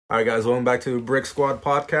All right, guys, welcome back to Brick Squad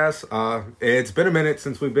Podcast. It's been a minute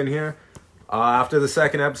since we've been here. After the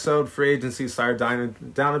second episode, free agency started dying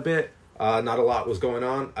down a bit. Not a lot was going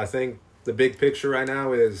on. I think the big picture right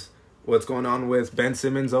now is what's going on with Ben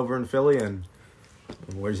Simmons over in Philly and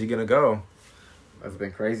where's he going to go? That's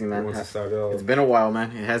been crazy, man. It's been a while,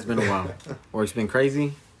 man. It has been a while. Work's been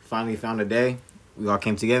crazy. Finally found a day. We all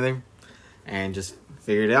came together and just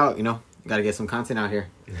figured it out, Got to get some content out here.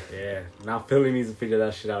 Yeah, now Philly needs to figure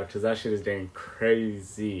that shit out because that shit is getting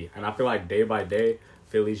crazy. And I feel like day by day,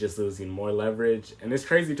 Philly's just losing more leverage. And it's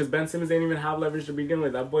crazy because Ben Simmons didn't even have leverage to begin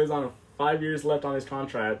with. That boy's on 5 years left on his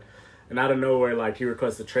contract. And out of nowhere, he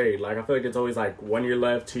requests a trade. I feel like it's always 1 year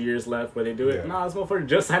left, 2 years left where they do it. Yeah. Nah, this motherfucker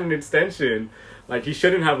just had an extension. He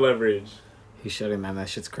shouldn't have leverage. He shouldn't, man. That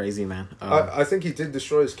shit's crazy, man. I think he did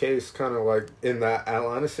destroy his case kind of in that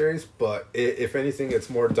Atlanta series, but if anything,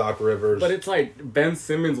 it's more Doc Rivers. But it's Ben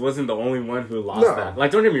Simmons wasn't the only one who lost that.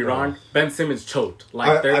 Don't get me wrong, Ben Simmons choked.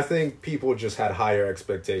 I think people just had higher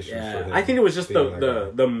expectations for him. I think it was just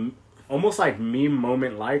the almost meme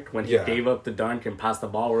moment when he gave up the dunk and passed the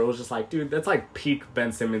ball where it was just dude, that's peak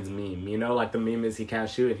Ben Simmons meme, the meme is he can't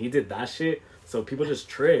shoot and he did that shit. So people just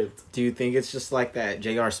tripped. Do you think it's just that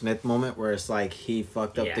J.R. Smith moment where it's he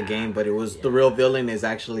fucked up the game, but it was the real villain is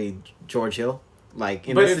actually George Hill?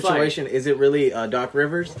 In this situation, is it really Doc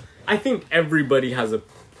Rivers? I think everybody has a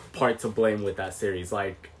part to blame with that series.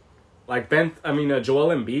 Joel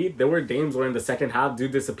Embiid, there were games where in the second half,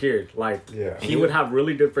 dude disappeared. He would have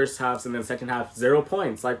really good first halves and then second half, 0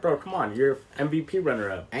 points. Bro, come on, you're MVP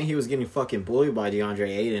runner-up. And he was getting fucking bullied by DeAndre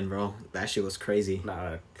Ayton, bro. That shit was crazy.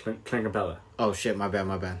 Nah, Clint Capella. Oh, shit, my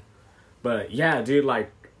bad. But, yeah, dude,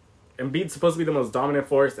 Embiid's supposed to be the most dominant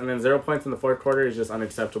force, and then 0 points in the fourth quarter is just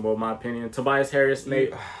unacceptable, in my opinion. Tobias Harris,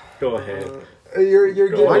 Nate, go ahead. You're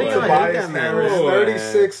getting Tobias Harris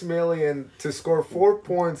 $36 million to score 4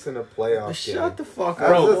 points in a playoff game. Shut the fuck up.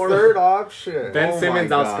 That's the third option. Ben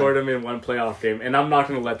Simmons outscored him in one playoff game, and I'm not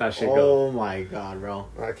going to let that shit go. Oh my god, bro.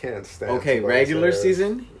 I can't stand Okay, Tobias regular Harris.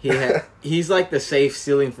 season, he's the safe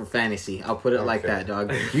ceiling for fantasy. I'll put it like that,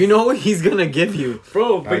 dog. You know what he's going to give you.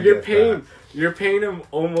 Bro, but you're paying him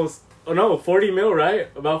almost, 40 mil, right?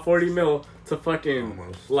 About 40 mil to fucking,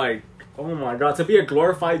 oh my god, to be a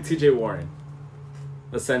glorified TJ Warren.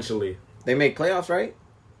 Essentially. They make playoffs, right?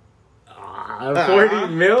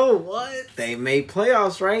 40 mil? What? They made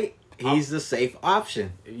playoffs, right? He's the safe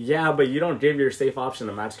option. Yeah, but you don't give your safe option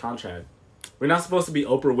a max contract. We're not supposed to be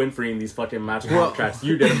Oprah Winfrey in these fucking max contracts.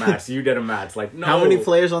 You did a max. No. How many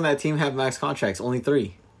players on that team have max contracts? Only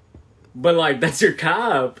 3. But, that's your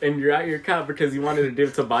cap, and you're at your cap because you wanted to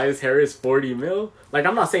give Tobias Harris 40 mil.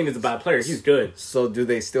 I'm not saying he's a bad player. He's good. So, do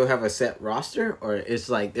they still have a set roster, or it's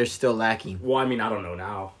they're still lacking? Well, I don't know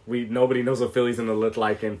now. Nobody knows what Philly's going to look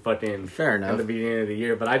like in fucking... Fair enough. In the beginning of the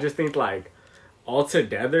year. But I just think,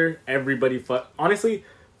 altogether, everybody... Honestly,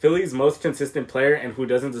 Philly's most consistent player and who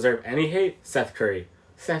doesn't deserve any hate, Seth Curry.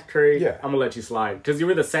 I'm going to let you slide. Because you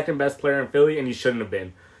were the second best player in Philly, and you shouldn't have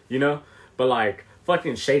been. But,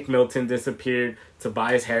 fucking Shake Milton disappeared.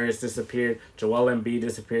 Tobias Harris disappeared. Joel Embiid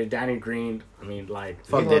disappeared. Danny Green.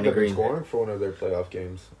 Fuck Danny Green. Scoring for one of their playoff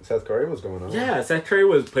games. Seth Curry was going on. Yeah, Seth Curry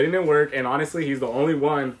was putting in work, and honestly, he's the only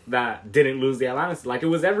one that didn't lose the Atlanta. It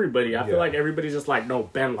was everybody. I feel like everybody's just no,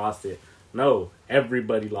 Ben lost it. No,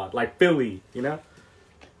 everybody lost. Philly,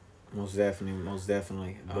 Most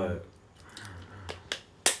definitely. But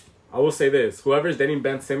I will say this: whoever's dating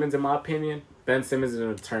Ben Simmons, in my opinion, Ben Simmons is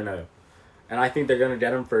gonna turn up. And I think they're going to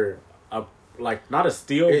get him for, not a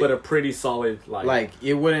steal, but a pretty solid,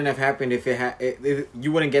 it wouldn't have happened if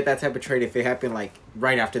you wouldn't get that type of trade if it happened,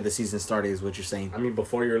 right after the season started, is what you're saying.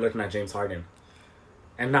 Before you were looking at James Harden.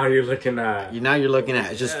 And now you're looking at... Now you're looking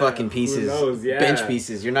at just fucking pieces. Who knows, bench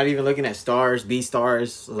pieces. You're not even looking at stars,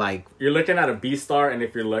 B-stars, You're looking at a B-star, and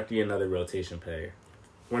if you're lucky, another rotation player.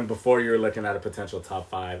 When before you were looking at a potential top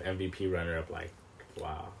 5 MVP runner-up,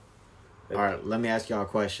 wow. All right, let me ask y'all a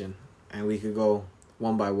question. And we could go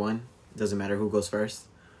one by one. Doesn't matter who goes first.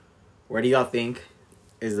 Where do y'all think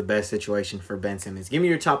is the best situation for Ben Simmons? Give me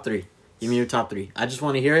your top 3. I just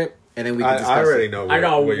want to hear it, and then we can discuss I already know. I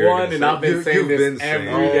got one, and I've been saying this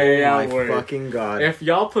every day at work. Oh, my fucking God. If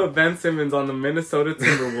y'all put Ben Simmons on the Minnesota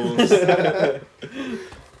Timberwolves,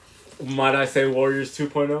 might I say Warriors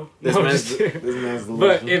 2.0? This man's delusional.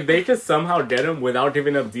 But if they could somehow get him without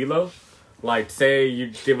giving up D'Lo, say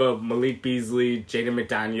you give up Malik Beasley, Jaden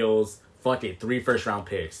McDaniels, 3 first-round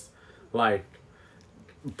picks.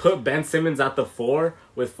 Put Ben Simmons at the 4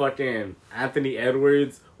 with fucking Anthony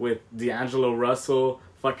Edwards, with D'Angelo Russell,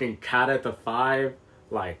 fucking Cat at the 5.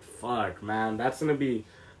 Fuck, man. That's gonna be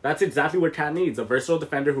That's exactly what Cat needs. A versatile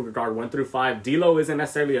defender who can guard 1 through 5. D'Lo isn't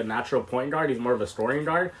necessarily a natural point guard. He's more of a scoring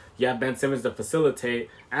guard. You have Ben Simmons to facilitate.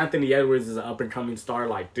 Anthony Edwards is an up-and-coming star.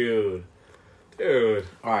 Like, dude. All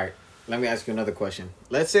right. Let me ask you another question.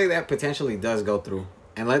 Let's say that potentially does go through.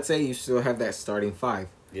 And let's say you still have that starting 5.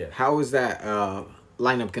 Yeah. How is that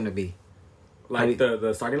lineup going to be? Like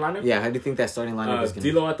the starting lineup? Yeah, how do you think that starting lineup is going to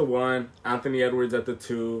be? D'Lo at the 1, Anthony Edwards at the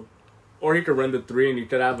 2. Or he could run the 3 and you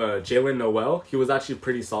could have Jalen Noel. He was actually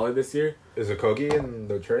pretty solid this year. Is Okogie in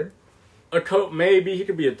the trade? Maybe he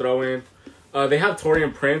could be a throw-in. They have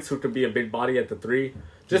Taurean Prince, who could be a big body at the 3.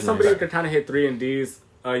 Just somebody who could kind of hit 3 and Ds.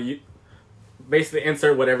 Basically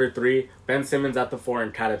insert whatever 3. Ben Simmons at the 4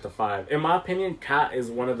 and Cat at the 5. In my opinion, Cat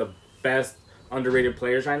is one of the best underrated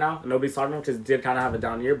players right now. Nobody's talking about him because he did kind of have a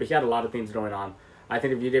down year, but he had a lot of things going on. I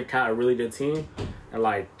think if you give Cat a really good team, and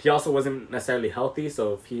like he also wasn't necessarily healthy,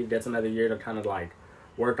 so if he gets another year to kind of like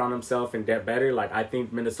work on himself and get better, like I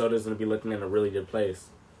think Minnesota's gonna be looking in a really good place.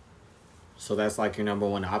 So that's like your number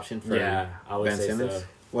 1 option for I would Ben say Simmons? so.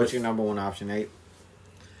 What's your number 1 option, Nate?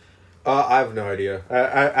 I have no idea.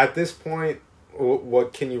 At this point,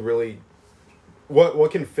 what can you really...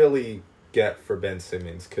 What can Philly get for Ben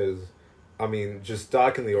Simmons? Because, I mean, just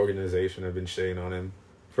Doc and the organization have been shitting on him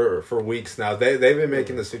for weeks now. They've been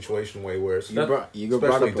making the situation way worse. You brought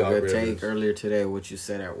up a good Rivers. take earlier today, what you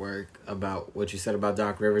said at work about what you said about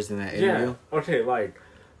Doc Rivers in that interview. Yeah. Okay, like,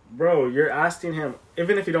 bro, you're asking him,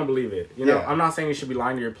 even if you don't believe it, you know, Yeah. I'm not saying you should be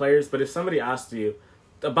lying to your players, but if somebody asked you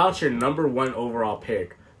about your number 1 overall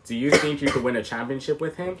pick, do you think you could win a championship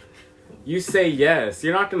with him? You say yes.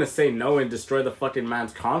 You're not going to say no and destroy the fucking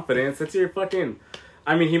man's confidence. That's your fucking...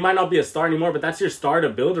 I mean, he might not be a star anymore, but that's your star to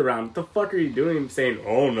build around. What the fuck are you doing saying,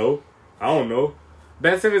 oh, no, I don't know?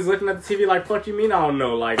 Ben Simmons looking at the TV like, fuck you mean I don't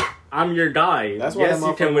know? Like, I'm your guy. That's why yes,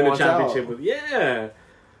 you can win a championship out. with... Yeah.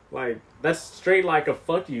 Like, that's straight like a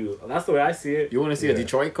fuck you. That's the way I see it. You want to see a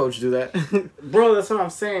Detroit coach do that? Bro, that's what I'm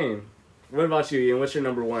saying. What about you, Ian? What's your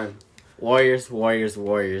number 1? Warriors.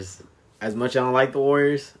 As much as I don't like the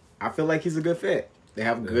Warriors, I feel like he's a good fit. They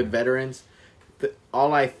have good veterans.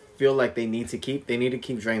 All I feel like they need to keep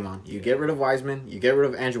Draymond. You get rid of Wiseman. You get rid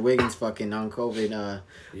of Andrew Wiggins' fucking non-COVID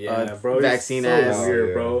bro, vaccine so ass.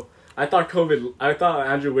 weird, bro. I thought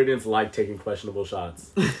Andrew Wiggins liked taking questionable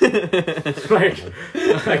shots.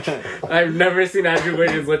 like, I've never seen Andrew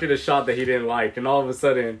Wiggins look at a shot that he didn't like, and all of a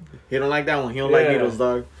sudden... He don't like that one. He don't like needles,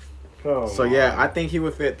 dog. Oh, so, yeah, I think he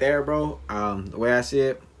would fit there, bro. The way I see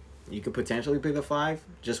it, you could potentially pick the 5,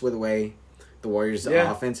 just with the way the Warriors'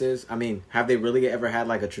 offense is. I mean, have they really ever had,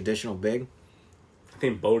 like, a traditional big? I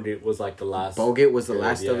think Bogut was, like, the last... Bogut was the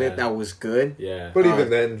last of it. That was good. Yeah. But even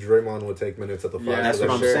then, Draymond would take minutes at the 5. Yeah, that's what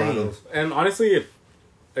I'm saying. And honestly,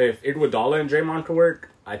 if Iguodala and Draymond could work,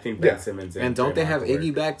 I think Ben Simmons and don't they have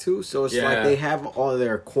Iggy back too? So it's like they have all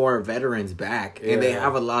their core veterans back, and they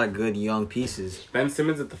have a lot of good young pieces. Ben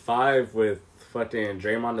Simmons at the 5 with fucking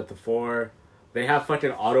Draymond at the 4. They have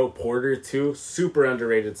fucking Otto Porter too. Super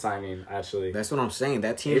underrated signing, actually. That's what I'm saying.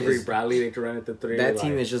 That team Avery Bradley, they could run at the 3. That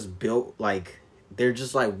team is just built like they're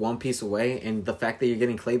just like one piece away, and the fact that you're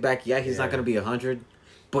getting Clay back, he's not gonna be 100.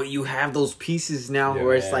 But you have those pieces now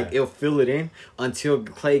where it's like it'll fill it in until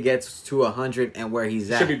Clay gets to 100 and where he's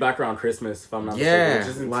at. Should be back around Christmas if I'm not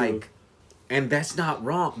mistaken. Like, and that's not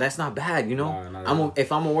wrong. That's not bad, you know.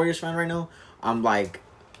 If I'm a Warriors fan right now, I'm like,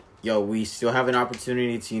 yo, we still have an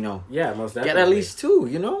opportunity to, most definitely get at least 2,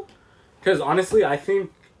 you know. Because honestly, I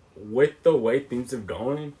think with the way things are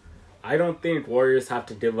going, I don't think Warriors have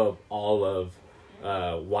to give up all of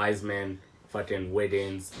Wiseman, fucking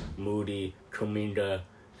Wiggins, Moody, Kuminga,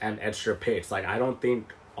 and extra picks. Like, I don't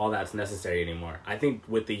think all that's necessary anymore. I think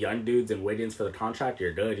with the young dudes and Wiggins for the contract,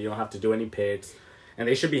 you're good. You don't have to do any picks. And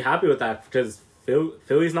they should be happy with that because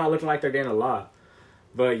Philly's not looking like they're getting a lot.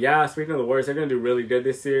 But yeah, speaking of the Warriors, they're going to do really good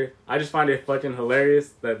this year. I just find it fucking hilarious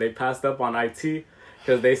that they passed up on IT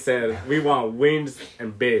because they said, we want wings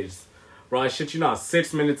and bigs. Bro, I shit you not,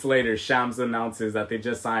 6 minutes later, Shams announces that they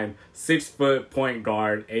just signed 6-foot point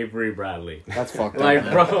guard Avery Bradley. That's fucked up. Like,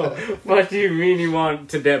 bro, what do you mean you want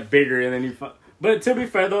to get bigger and then you... But to be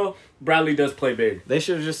fair, though, Bradley does play big. They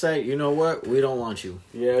should just say, you know what? We don't want you.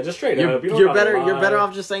 Yeah, just straight up. You're better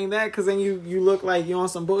off just saying that because then you look like you on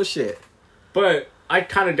some bullshit. But I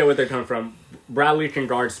kind of get where they're coming from. Bradley can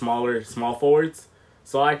guard small forwards.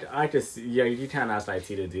 So I just... Yeah, you can't ask IT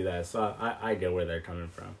to do that. So I get where they're coming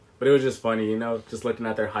from. But it was just funny, you know, just looking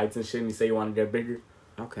at their heights and shit, and you say you want to get bigger.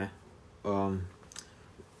 Okay. I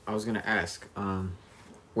was going to ask,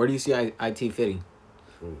 where do you see IT fitting?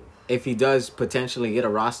 Ooh. If he does potentially get a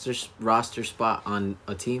roster spot on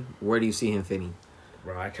a team, where do you see him fitting?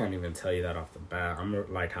 Bro, I can't even tell you that off the bat.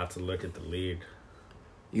 I'm like, have to look at the league.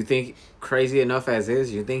 You think, crazy enough as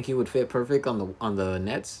is, you think he would fit perfect on the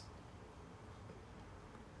Nets?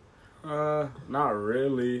 Not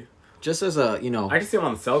really. Just as a, I can see him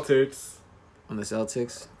on the Celtics. On the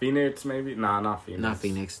Celtics? Phoenix, maybe? Nah, not Phoenix. Not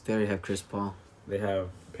Phoenix. They already have Chris Paul. They have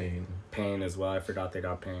Payne as well. I forgot they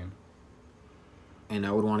got Payne. And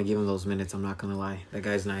I would want to give him those minutes, I'm not going to lie. That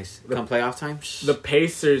guy's nice. Come playoff time? The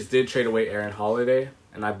Pacers did trade away Aaron Holiday,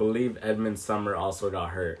 and I believe Edmund Sumner also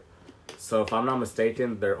got hurt. So if I'm not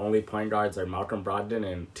mistaken, their only point guards are Malcolm Brogdon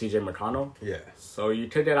and TJ McConnell. Yeah. So you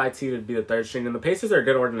could get IT to be the third string. And the Pacers are a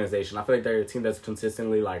good organization. I feel like they're a team that's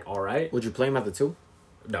consistently, like, all right. Would you play him at the 2?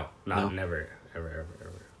 No. Never. Ever.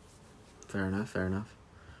 Fair enough.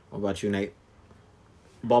 What about you, Nate?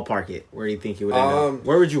 Ballpark it. Where do you think he would end up?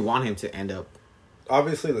 Where would you want him to end up?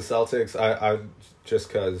 Obviously, the Celtics. I just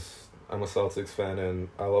because I'm a Celtics fan and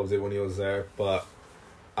I loved it when he was there, but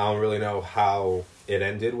I don't really know how it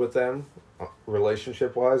ended with them,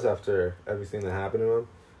 relationship wise, after everything that happened to him.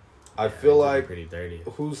 I feel like pretty dirty.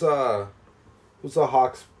 Who's the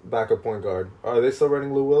Hawks backup point guard? Are they still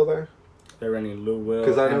running Lou Will there? They're running Lou Will.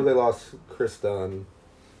 Because I know they lost Chris Dunn.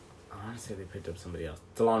 I want to say they picked up somebody else.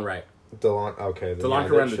 DeLon Wright. Okay. DeLon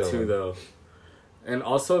can run the 2 though, and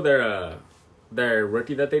also their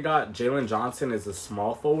rookie that they got, Jalen Johnson, is a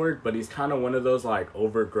small forward, but he's kind of one of those like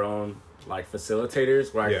overgrown like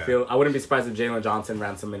facilitators where I feel I wouldn't be surprised if Jalen Johnson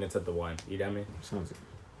ran some minutes at the 1. You get me? Sounds good.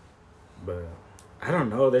 But I don't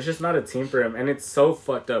know. There's just not a team for him, and it's so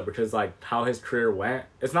fucked up because like how his career went.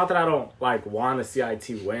 It's not that I don't like want to see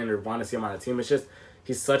IT win or want to see him on a team. It's just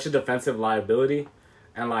he's such a defensive liability,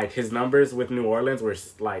 and like his numbers with New Orleans were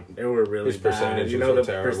like they were really bad.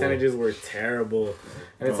 Percentages were terrible,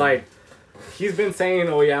 and it's like he's been saying,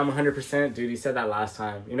 "Oh yeah, I'm 100%, dude." He said that last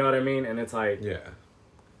time. You know what I mean? And it's like,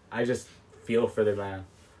 I just feel for the man.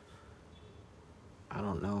 I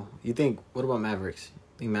don't know. You think? What about Mavericks?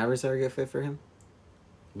 Think Mavericks are a good fit for him?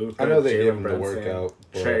 Luka, I know they Jalen gave him Brunson, the workout.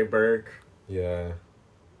 Trey Burke. Yeah.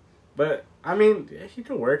 But I mean, he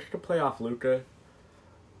could work. He could play off Luka.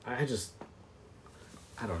 I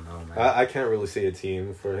don't know, man. I can't really see a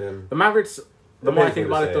team for him. The Mavericks. The more I think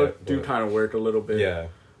about it, do kind of work a little bit. Yeah.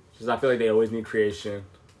 Because I feel like they always need creation.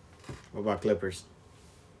 What about Clippers?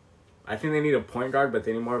 I think they need a point guard, but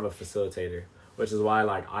they need more of a facilitator. Which is why,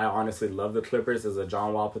 like, I honestly love the Clippers as a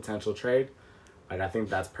John Wall potential trade. Like, I think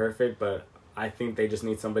that's perfect, but I think they just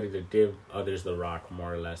need somebody to give others the rock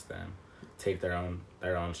more or less than take their own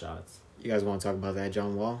shots. You guys want to talk about that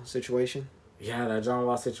John Wall situation? Yeah, that John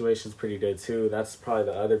Wall situation's pretty good too. That's probably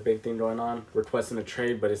the other big thing going on. Requesting a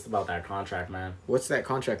trade, but it's about that contract, man. What's that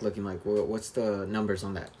contract looking like? What's the numbers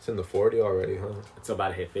on that? It's in the 40 already, huh? It's about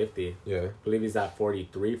to hit 50. Yeah. I believe he's at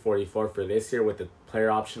 43, 44 for this year with the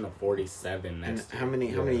player option of 47 next year. How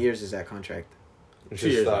many years is that contract? It's 2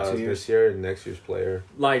 years. 2 years. This year and next year's player.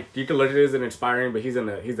 Like, you can look at it as an expiring, but he's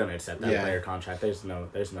gonna accept that player contract. There's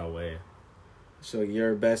no way. So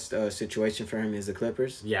your best situation for him is the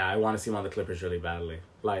Clippers? Yeah, I want to see him on the Clippers really badly.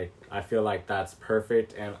 Like, I feel like that's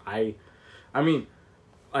perfect, and I mean,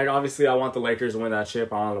 like, obviously I want the Lakers to win that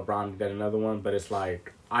chip. I want LeBron to get another one, but it's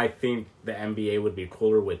like, I think the NBA would be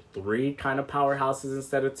cooler with 3 kind of powerhouses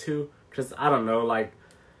instead of 2. Because, I don't know, like,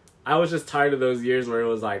 I was just tired of those years where it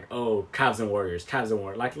was like, oh, Cavs and Warriors.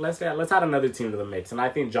 Like, let's add another team to the mix. And I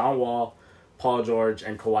think John Wall, Paul George,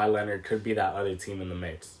 and Kawhi Leonard could be that other team in the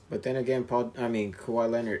mix. But then again,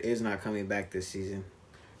 Kawhi Leonard is not coming back this season.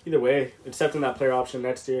 Either way, accepting that player option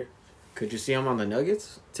next year. Could you see him on the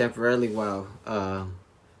Nuggets temporarily while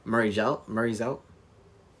Murray's out?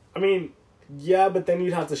 I mean, yeah, but then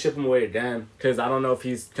you'd have to ship him away again because I don't know if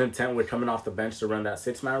he's content with coming off the bench to run that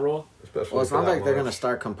 6-man role. Well, it's not like they're going to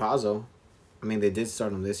start Campazzo. I mean, they did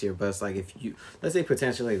start him this year, but it's like let's say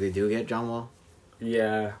potentially they do get John Wall.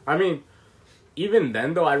 Yeah, I mean, even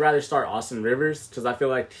then though, I'd rather start Austin Rivers because I feel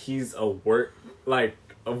like he's a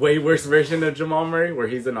way worse version of Jamal Murray, where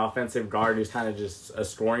he's an offensive guard who's kind of just a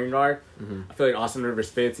scoring guard. Mm-hmm. I feel like Austin Rivers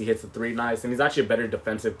fits. He hits the 3 nice, and he's actually a better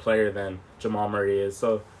defensive player than Jamal Murray is.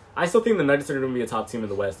 So I still think the Nuggets are going to be a top team in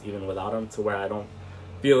the West even without him, to where I don't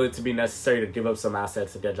feel it to be necessary to give up some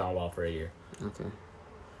assets to get John Wall for a year. Okay.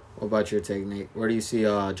 What about your take, Nate? Where do you see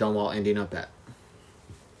John Wall ending up at?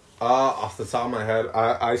 Off the top of my head,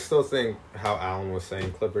 I still think how Alan was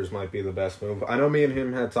saying Clippers might be the best move. I know me and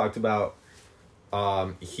him had talked about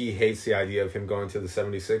he hates the idea of him going to the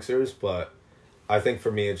 76ers, but I think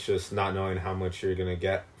for me it's just not knowing how much you're going to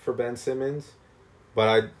get for Ben Simmons.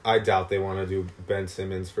 But I doubt they want to do Ben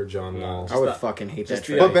Simmons for John Wall. I would fucking hate that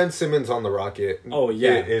trade. But Ben Simmons on the Rocket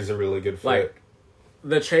is a really good fit. Like,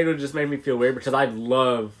 the trade would just make me feel weird because I'd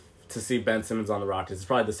love to see Ben Simmons on the Rockets. It's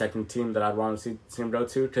probably the second team that I'd want to see him go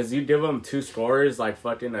to. Because you give him two scorers like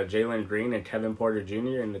fucking Jalen Green and Kevin Porter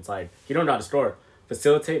Jr. and it's like, he don't know how to score.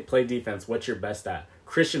 Facilitate, play defense. What's your best at?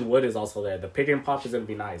 Christian Wood is also there. The pick and pop is going to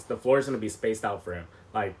be nice. The floor is going to be spaced out for him.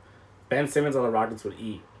 Like, Ben Simmons on the Rockets would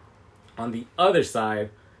eat. On the other side,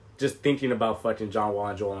 just thinking about fucking John Wall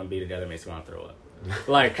and Joel Embiid together makes me want to throw up.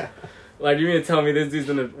 Like, you mean to tell me this dude's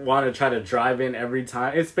going to want to try to drive in every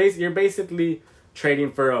time? You're basically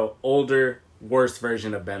trading for a older, worse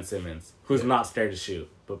version of Ben Simmons, who's not scared to shoot,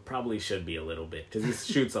 but probably should be a little bit, because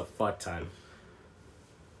he shoots a fuck ton.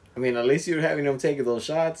 I mean, at least you're having him taking those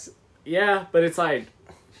shots. Yeah, but it's like,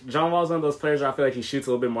 John Wall's one of those players where I feel like he shoots a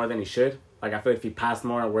little bit more than he should. Like, I feel like if he passed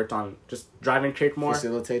more and worked on just driving kick more.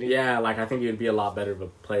 Facilitating? Yeah, like, I think he'd be a lot better of a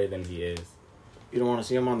player than he is. You don't want to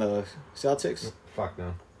see him on the Celtics? Fuck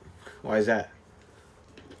no. Why is that?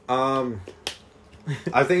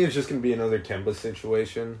 I think it's just going to be another Kemba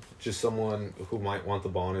situation. Just someone who might want the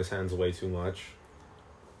ball in his hands way too much.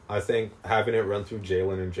 I think having it run through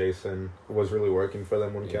Jalen and Jason was really working for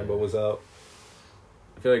them when Kemba was out.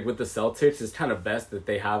 I feel like with the Celtics, it's kind of best that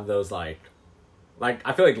they have those, like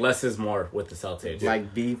I feel like less is more with the Celtics.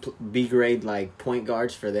 Like B grade, like, point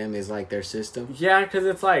guards for them is, like, their system? Yeah, because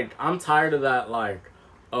it's like, I'm tired of that, like,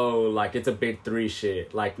 oh, like, it's a big three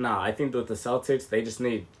shit. Like, nah, I think with the Celtics, they just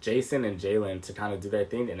need Jason and Jalen to kind of do their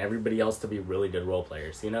thing and everybody else to be really good role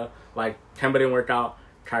players, you know? Like, Kemba didn't work out,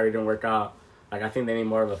 Kyrie didn't work out. Like, I think they need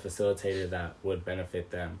more of a facilitator that would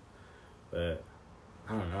benefit them. But,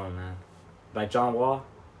 I don't know, man. Like, John Wall?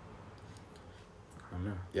 I don't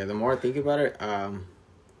know. Yeah, the more I think about it,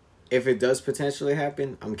 if it does potentially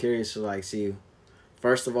happen, I'm curious to, like, see,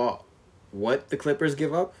 first of all, what the Clippers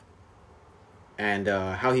give up and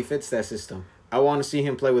how he fits that system. I want to see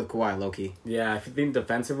him play with Kawhi, low-key. Yeah, I think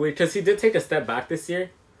defensively, because he did take a step back this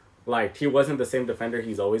year. Like, he wasn't the same defender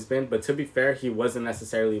he's always been, but to be fair, he wasn't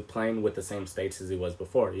necessarily playing with the same stakes as he was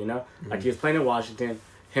before, you know? Mm-hmm. Like, he was playing in Washington,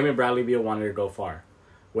 him and Bradley Beal wanted to go far.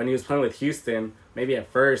 When he was playing with Houston, maybe at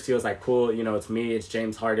first he was like, cool, you know, it's me, it's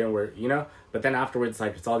James Harden, you know? But then afterwards,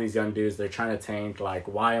 like, it's all these young dudes, they're trying to tank, like,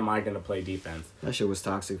 why am I going to play defense? That shit was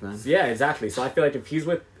toxic, man. Yeah, exactly. So I feel like if he's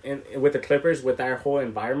with the Clippers, with their whole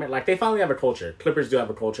environment, like, they finally have a culture. Clippers do have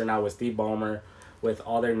a culture now with Steve Ballmer, with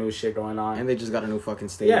all their new shit going on. And they just got a new fucking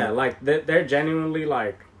stadium. Yeah, like, they're genuinely,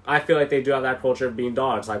 like, I feel like they do have that culture of being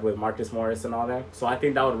dogs, like, with Marcus Morris and all that. So I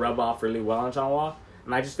think that would rub off really well on John Wall.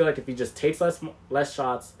 And I just feel like if he just takes less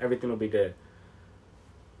shots, everything will be good.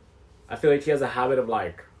 I feel like he has a habit of,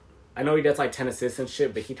 like, I know he gets, like, 10 assists and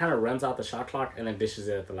shit, but he kind of runs out the shot clock and then dishes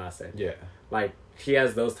it at the last second. Yeah. Like, he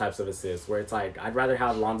has those types of assists where it's like, I'd rather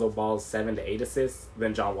have Lonzo Ball's 7 to 8 assists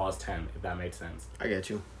than John Wall's 10, if that makes sense. I get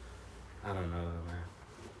you. I don't know, man.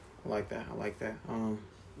 I like that.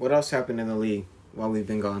 What else happened in the league while we've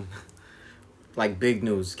been gone? Like, big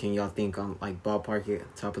news. Can y'all think on, like, ballpark it,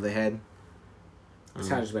 top of the head? It's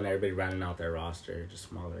kind of just been everybody rounding out their roster, just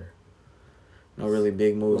smaller. No really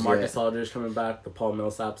big moves Marcus Aldridge coming back, the Paul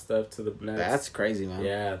Millsap stuff to the Nets. That's crazy, man.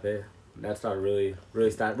 Yeah, that's not really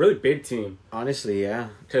big team. Honestly, yeah.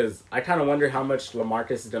 Because I kind of wonder how much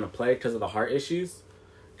LaMarcus is going to play because of the heart issues.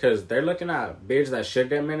 Because they're looking at bigs that should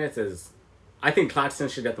get minutes. I think Claxton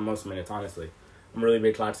should get the most minutes, honestly. I'm a really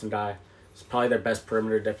big Claxton guy. He's probably their best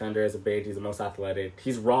perimeter defender as a big. He's the most athletic.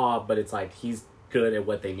 He's raw, but it's like he's good at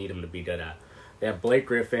what they need him to be good at. They have Blake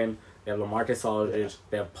Griffin. They have LaMarcus Aldridge.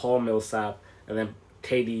 They have Paul Millsap. And then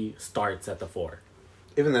KD starts at the 4.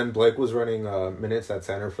 Even then, Blake was running minutes at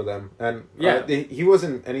center for them. And he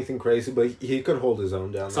wasn't anything crazy, but he could hold his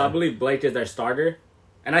own down there. So I believe Blake is their starter.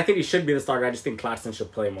 And I think he should be the starter. I just think Claxton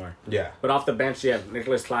should play more. Yeah. But off the bench, you have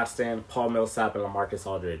Nicholas Claxton, Paul Millsap, and LaMarcus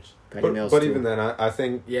Aldridge. But even then, I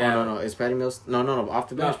think... Yeah. Oh, no. Is Patty Mills... No. Off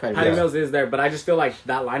the bench, Patty Mills is there. But I just feel like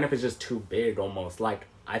that lineup is just too big almost. Like,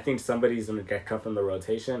 I think somebody's going to get cut from the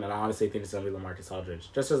rotation. And I honestly think it's going to be LaMarcus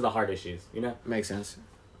Aldridge. Just as the heart issues, you know? Makes sense.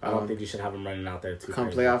 I don't think you should have him running out there too Come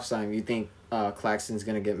crazy. playoff time, you think Claxton's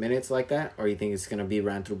going to get minutes like that? Or you think it's going to be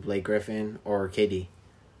ran through Blake Griffin or KD?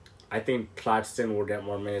 I think Claxton will get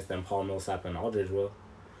more minutes than Paul Millsap and Aldridge will.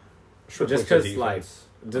 Sure, just because, like,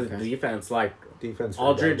 the defense, like, defense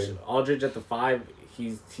Aldridge at the 5,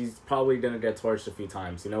 he's probably going to get torched a few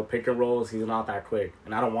times. You know, pick and rolls, he's not that quick.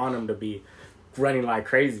 And I don't want him to be running like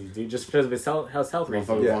crazy, dude, just because of his health reasons.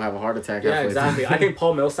 Motherfucker won't have a heart attack. Yeah, exactly. I think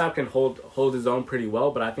Paul Millsap can hold his own pretty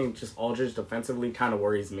well, but I think just Aldridge defensively kind of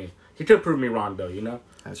worries me. He could prove me wrong, though, you know?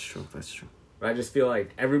 That's true. But I just feel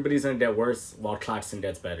like everybody's going to get worse while Claxton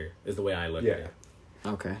gets better, is the way I look at it.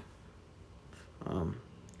 Okay.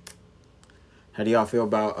 How do y'all feel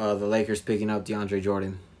about the Lakers picking up DeAndre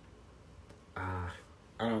Jordan? I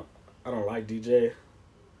don't like DJ.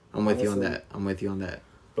 I'm with you on that. I'm with you on that.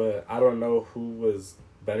 But I don't know who was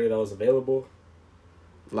better that was available.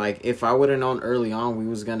 Like, if I would have known early on we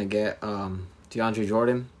was gonna get DeAndre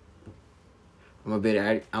Jordan, I'm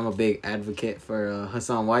a big advocate for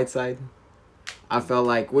Hassan Whiteside. I felt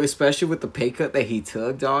like, especially with the pay cut that he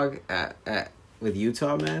took, dog, at with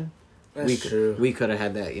Utah, man. That's true. We could have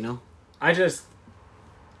had that, you know. I just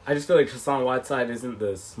feel like Hassan Whiteside isn't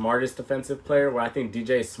the smartest defensive player. Where I think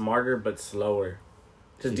DJ is smarter but slower.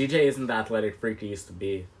 Because DJ isn't the athletic freak he used to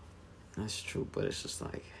be. That's true, but it's just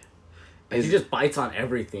like he just bites on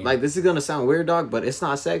everything. Like, this is gonna sound weird, dog, but it's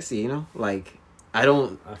not sexy, you know. Like,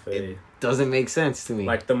 it doesn't make sense to me.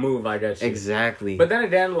 Like the move, I get you. Exactly. But then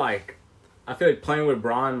again, like, I feel like playing with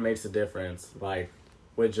Braun makes a difference. Like,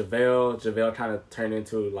 with JaVale kind of turned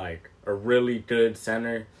into, like, a really good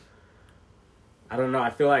center. I don't know. I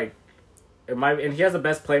feel like it might... And he has the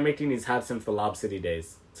best playmaking he's had since the Lob City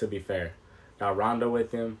days, to be fair. You got Rondo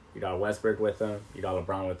with him. You got Westbrook with him. You got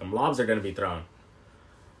LeBron with him. Lobs are going to be thrown.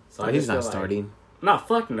 So he's not starting. No,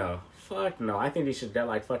 fuck no. Fuck no. I think he should get,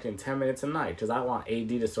 like, fucking 10 minutes a night. Because I want AD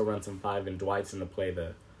to still run some 5 and Dwightson to play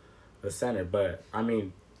the center. But, I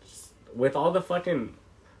mean... With all the fucking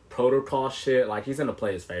protocol shit, like, he's gonna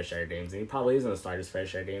play his fair share of games, and he probably is gonna start his fair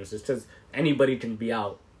share of games, just because anybody can be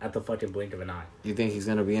out at the fucking blink of an eye. You think he's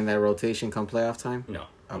gonna be in that rotation come playoff time? No.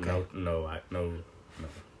 Okay. No.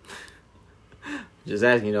 Just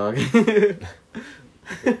asking, dog.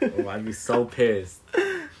 Oh, I'd be so pissed.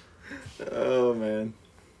 Oh, man.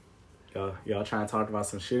 Y'all trying to talk about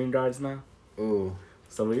some shooting guards now? Ooh.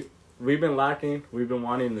 So we've been lacking. We've been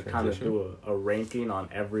wanting to kind of do a ranking on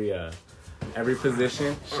every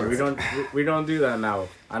position. We don't do that now.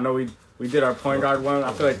 I know we did our point guard one.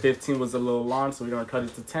 I feel like 15 was a little long, so we're gonna cut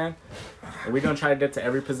it to 10. And we're gonna try to get to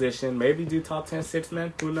every position. Maybe do top 10 6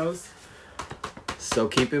 men. Who knows? So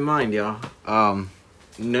keep in mind, y'all.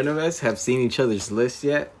 None of us have seen each other's list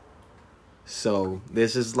yet. So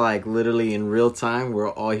this is like literally in real time. We're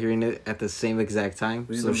all hearing it at the same exact time.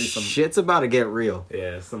 So shit's about to get real.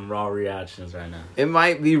 Yeah, some raw reactions right now. It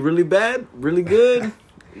might be really bad, really good.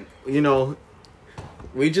 You know,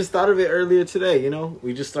 we just thought of it earlier today, you know.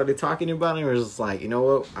 We just started talking about it and we're just like, you know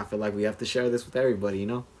what? I feel like we have to share this with everybody, you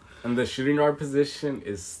know. And the shooting guard position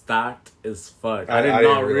is stacked as fuck. I did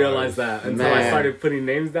not realize that until I started putting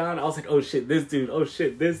names down. I was like, oh shit, this dude. Oh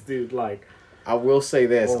shit, this dude. Like, I will say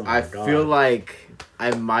this. I feel like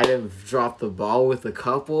I might have dropped the ball with a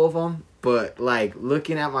couple of them. But, like,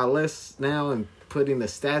 looking at my list now and putting the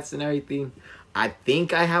stats and everything, I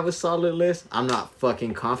think I have a solid list. I'm not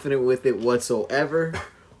fucking confident with it whatsoever.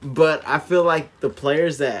 But I feel like the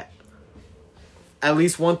players that, at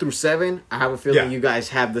least 1 through 7, I have a feeling you guys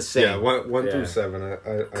have the same. Yeah, 1 through 7.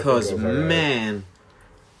 Because, man,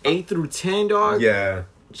 8 through 10, dog. Yeah.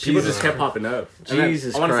 People just kept popping up.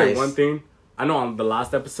 Jesus Christ. I want to say one thing. I know on the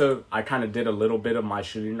last episode, I kind of did a little bit of my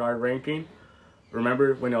shooting guard ranking.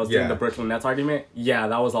 Remember when I was doing the Brooklyn Nets argument? Yeah,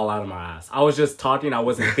 that was all out of my ass. I was just talking. I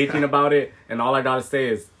wasn't thinking about it. And all I got to say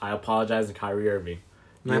is, I apologize to Kyrie Irving.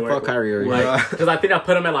 Man, fuck Kyrie Irving. Because I think I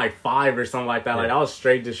put him at like 5 or something like that. Like, I was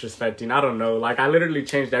straight disrespecting. I don't know. Like, I literally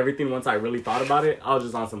changed everything once I really thought about it. I was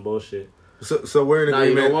just on some bullshit. So we're in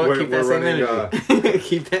agreement. You know what? Keep that same energy.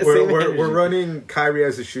 Keep that same energy. We're running Kyrie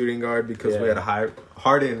as a shooting guard because we had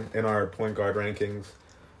Harden in our point guard rankings.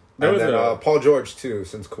 And then Paul George, too,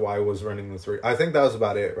 since Kawhi was running the 3. I think that was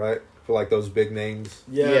about it, right? For, like, those big names.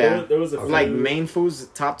 Yeah. There was a few. Like, main foods,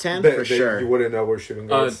 top 10, for sure. You wouldn't know we're shooting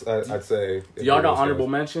guards, I'd say. Y'all got honorable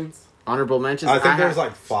mentions? Honorable mentions? I think there's,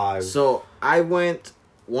 like, 5. So, I went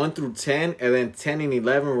 1 through 10, and then 10 and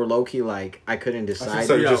 11 were low-key, like, I couldn't decide.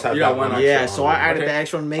 So you just had that one. Yeah, so I added the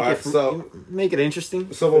extra one, make it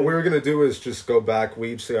interesting. So what we're going to do is just go back.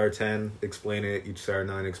 We each say our 10, explain it. Each say our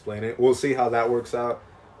 9, explain it. We'll see how that works out.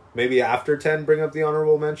 Maybe after 10, bring up the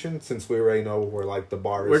honorable mention, since we already know where, like, the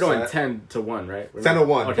bar is set. We're doing 10 to 1, right? 10 to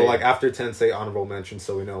 1, but, like, after 10, say honorable mention,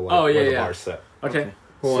 so we know, like, where the bar's set. Okay.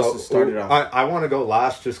 Who wants to start it off? I want to go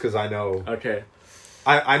last just because I know. Okay.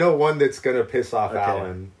 I know one that's going to piss off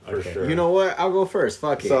Alan, for sure. You know what? I'll go first.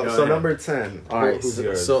 Fuck it. So number 10. All right. Who's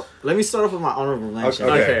yours? So let me start off with my honorable mention.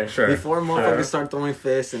 Okay, sure. Before motherfuckers start throwing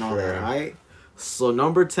fists and all that, all right? So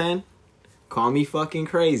number 10, call me fucking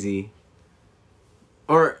crazy.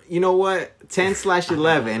 Or, you know what?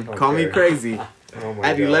 10/11, call me crazy. Oh my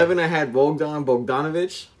At God. 11, I had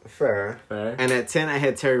Bogdanovic. Fair. And at 10, I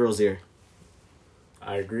had Terry Rozier.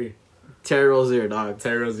 I agree. Terry Rozier, dog.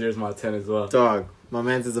 Terry Rozier's my 10 as well. Dog, my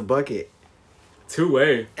man's is a bucket.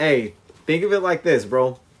 2-way. Hey, think of it like this,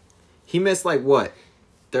 bro. He missed, like, what?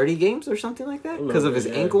 30 games or something like that? Because of his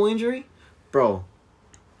ankle injury? Bro,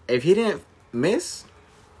 if he didn't miss,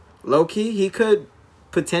 low-key, he could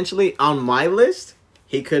potentially on my list,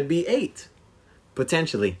 he could be 8.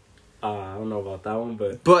 Potentially. I don't know about that one,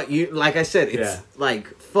 but like I said, it's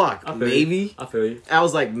like fuck. Maybe I feel you. I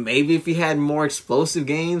was like, maybe if he had more explosive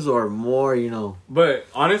games or more, But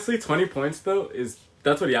honestly, 20 points though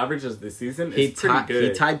that's what he averages this season. It's pretty good. He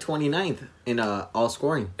tied 29th in all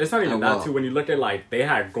scoring. It's not even that too. When you look at like they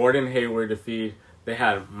had Gordon Hayward to feed, they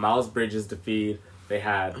had Miles Bridges to feed, they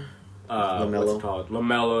had what's it called,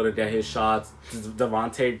 LaMelo to get his shots,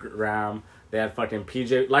 Devontae Graham. They had fucking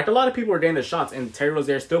PJ. Like, a lot of people were getting the shots, and Terry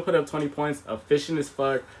Rozier still put up 20 points, efficient as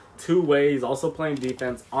fuck, two-way. He's also playing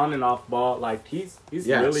defense, on and off ball. Like, he's really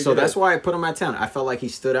good. So that's why I put him at 10. I felt like he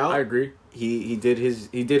stood out. I agree. He did his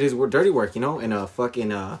dirty work, in a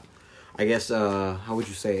fucking, I guess, how would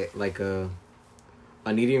you say it? Like a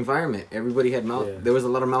needy environment. Everybody had mouth. Yeah. There was a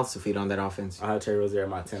lot of mouths to feed on that offense. I had Terry Rozier at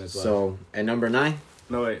my 10 as well. So, at number 9?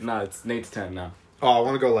 No, wait. No, it's Nate's 10 now. Oh, I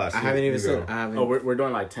want to go last. I haven't even said. Oh, we're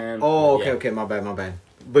doing like 10. Oh, okay. My bad.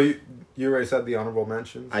 But you already said the honorable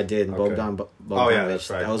mentions? I did. Okay. Bogdan. Oh, yeah, that's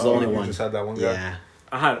right. That was the only one. You just had that one guy? Yeah.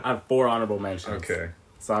 I had 4 honorable mentions. Okay.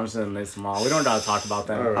 So I'm just in this small. We don't gotta talk about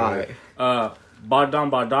them. All right.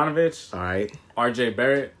 Bogdan Bogdanovic. All right. RJ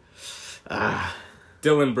Barrett.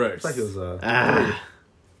 Dylan Brooks. I thought he was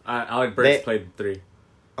Alec Burks played 3.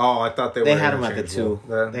 Oh, I thought they had him at the 2.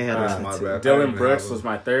 They had him at the 2. Dylan Brooks was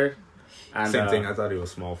my 3rd. And, same thing. I thought he was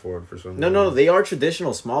small forward for some reason. No, they are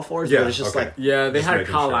traditional small forwards. But it's just like they had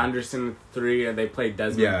Kyle Anderson at 3, and they played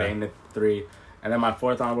Desmond Bain at 3, and then my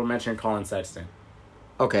 4th honorable mention, Colin Sexton.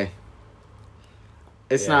 Okay.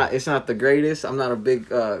 It's not the greatest. I'm not a big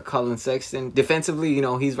Colin Sexton. Defensively,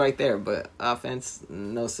 he's right there, but offense,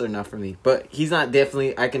 no sir, not for me. But he's not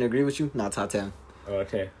definitely. I can agree with you. Not top 10.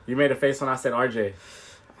 Okay, you made a face when I said RJ.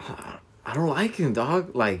 I don't like him,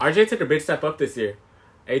 dog. Like RJ took a big step up this year.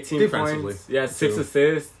 18 points. Yeah, 6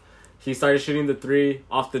 assists. He started shooting the 3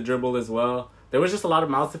 off the dribble as well. There was just a lot of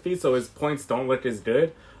mouths to feed, so his points don't look as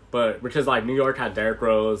good. But because like New York had Derrick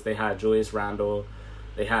Rose, they had Julius Randle,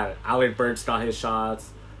 they had Alec Burks got his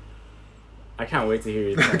shots. I can't wait to hear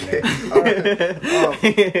you.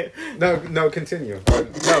 No, continue. No,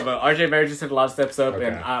 but RJ Barrett just took a lot of steps up,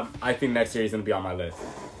 and I think next year he's gonna be on my list.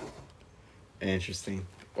 Interesting.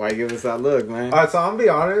 Why give us that look, man? So I'm gonna be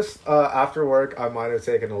honest. After work, I might have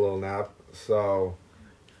taken a little nap, so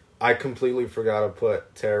I completely forgot to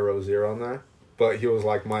put Terry Rozier on there. But he was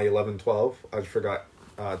like my 11-12. I just forgot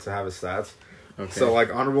to have his stats. Okay. So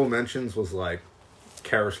like honorable mentions was like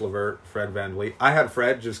Karis LeVert, Fred VanVleet. I had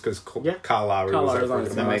Fred just because Kyle Lowry was on.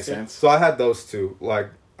 That makes sense. So I had those two. Like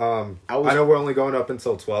I know we're only going up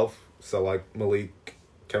until 12. So like Malik,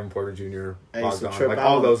 Kevin Porter Jr., Bogdan, like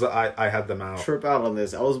all those, I had them out. Trip out on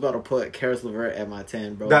this. I was about to put Karis LeVert at my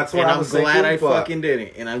 10, bro. That's what I was thinking. And I'm glad I fucking did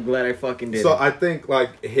it. And I'm glad I fucking did it. So I think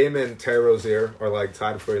like him and Terry Rozier are like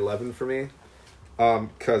tied for 11 for me.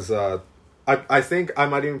 Because I think I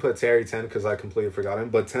might even put Terry 10 because I completely forgot him.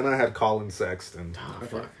 But 10 I had Colin Sexton. Oh,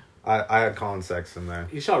 fuck. I had Colin Sexton there.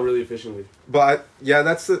 He shot really efficiently. But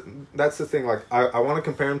that's the thing. Like I want to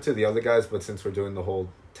compare him to the other guys, but since we're doing the whole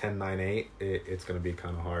 10-9-8, it's going to be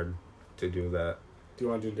kind of hard to do that. Do you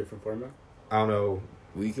want to do a different format? I don't know.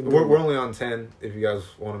 We're only on 10 if you guys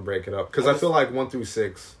want to break it up. Because I feel like 1 through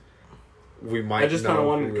 6, we might. I just kind of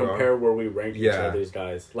want to compare where we rank each other's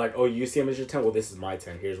guys. Like, oh, you see him as your 10? Well, this is my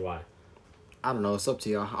 10. Here's why. I don't know. It's up to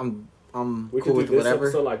y'all. I'm we cool could with do this whatever.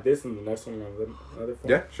 episode like this and the next one another form.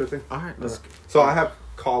 Yeah, sure thing. All right, let's. So I have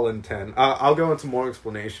Colin 10. I'll go into more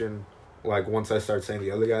explanation like once I start saying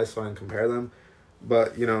the other guys so I can compare them.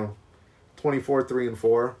 But 24, 3 and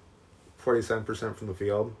 4, 47% from the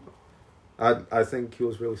field. I think he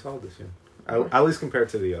was really solid this year. At least compared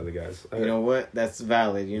to the other guys. You know what? That's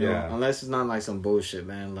valid. Unless it's not like some bullshit,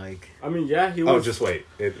 man. Like I mean, yeah, he was. Oh, just wait.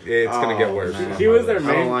 It's gonna get worse. He was their main.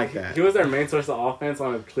 I don't like that. He was their main source of offense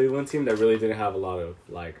on a Cleveland team that really didn't have a lot of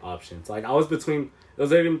like options. Like I was between. It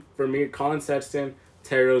was even for me, Colin Sexton,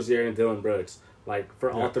 Terry Rozier, and Dylan Brooks. Like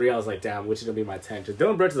for all three, I was like, damn, which is gonna be my 10? Because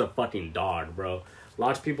Dylan Brooks is a fucking dog, bro.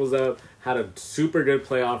 Launched people's up, had a super good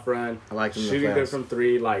playoff run. I like him shooting good from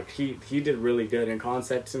 3. Like he did really good, and Colin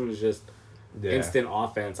Sexton was just instant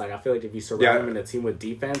offense. Like I feel like if you surround him in a team with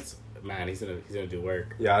defense, man, he's gonna do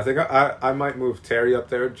work. Yeah, I think I might move Terry up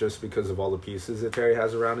there just because of all the pieces that Terry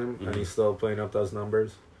has around him, and he's still playing up those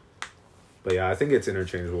numbers. But yeah, I think it's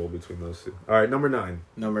interchangeable between those two. All right, number 9.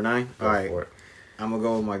 Number 9. All right, I'm gonna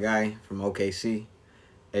go with my guy from OKC,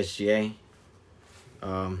 SGA.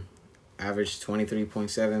 Averaged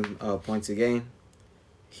 23.7 points a game.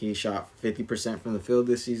 He shot 50% from the field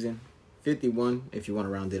this season. 51 if you want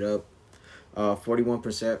to round it up.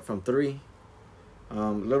 41% from 3.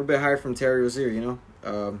 A little bit higher from Terry Rozier,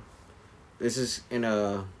 this is in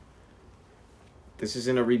a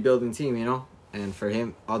rebuilding team, you know? And for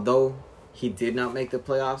him, although he did not make the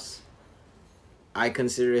playoffs, I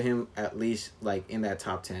consider him at least like in that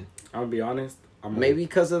top 10. I'll be honest. Maybe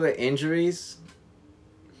because of the injuries,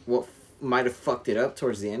 what might have fucked it up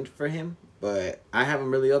towards the end for him, but I have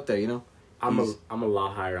him really up there, you know? I'm a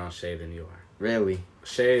lot higher on Shea than you are. Really?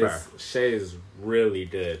 Shea is really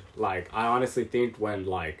good. Like, I honestly think when,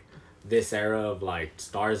 like, this era of, like,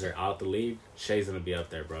 stars are out the league, Shea's gonna be up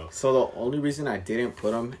there, bro. So the only reason I didn't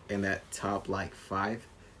put him in that top, like, 5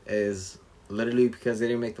 is literally because they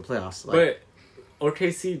didn't make the playoffs. Like, but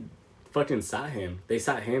OKC fucking sat him. They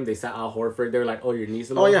sat him. They sat Al Horford. They were like, oh, your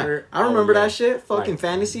knees a little hurt. I remember that shit. Fucking like,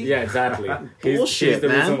 fantasy. Yeah, exactly. Bullshit, he's the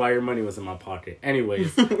reason why your money was in my pocket.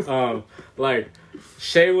 Anyways, like,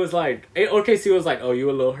 Shea was like, OKC was like, oh, you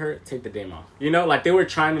a little hurt? Take the game off. You know, like, they were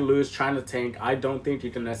trying to lose, trying to tank. I don't think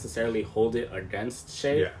you can necessarily hold it against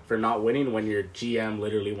Shea for not winning when your GM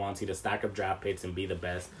literally wants you to stack up draft picks and be the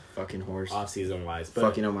best. Fucking horse. Off-season wise. But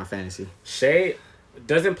fucking up my fantasy. Shea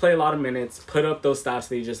doesn't play a lot of minutes, put up those stats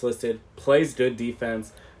that you just listed, plays good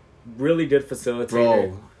defense, really good facilitator.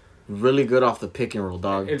 Bro, really good off the pick and roll,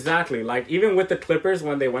 dog. Exactly. Like, even with the Clippers,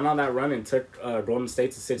 when they went on that run and took Golden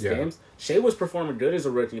State to 6 games, Shea was performing good as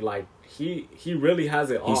a rookie. Like, he really has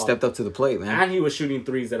it all. He stepped up to the plate, man. And he was shooting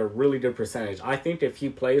threes at a really good percentage. I think if he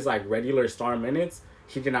plays, like, regular star minutes,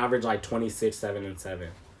 he can average, like, 26, 7, and 7.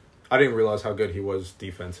 I didn't realize how good he was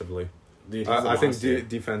defensively. Dude, I think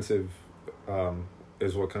defensive...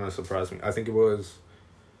 is what kind of surprised me. I think it was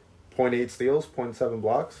 0.8 steals, 0.7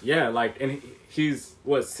 blocks. Yeah, like, and he's,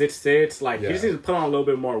 6'6"? Like, he just needs to put on a little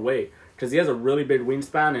bit more weight. Because he has a really big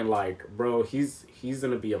wingspan, and, like, bro, he's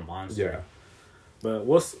going to be a monster. Yeah. But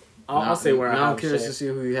I'll say where I have Now I'm curious to see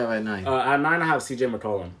who you have at 9. At 9, I have CJ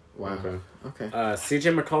McCollum. Wow. Okay.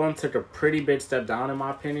 CJ McCollum took a pretty big step down, in my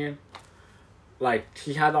opinion. Like,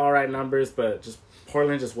 he had all right numbers, but just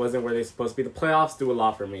Portland just wasn't where they're supposed to be. The playoffs do a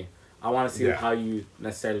lot for me. I want to see how you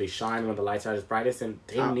necessarily shine when the lights are at its brightest, and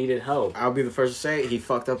they needed help. I'll be the first to say he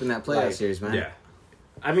fucked up in that playoff series, man. Yeah.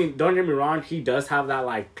 I mean, don't get me wrong, he does have that,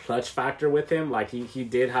 like, clutch factor with him. Like, he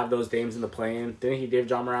did have those games in the play-in. Didn't he give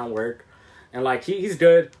John Moran work? And, like, he's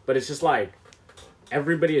good, but it's just, like,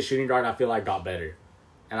 everybody at shooting guard, I feel like, got better.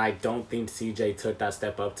 And I don't think CJ took that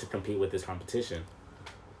step up to compete with this competition.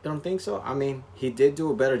 I don't think so. I mean, he did do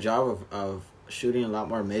a better job of shooting a lot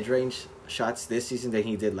more mid-range shots this season than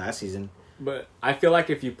he did last season. But I feel like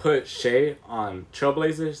if you put Shea on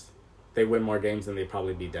Trailblazers, they win more games than they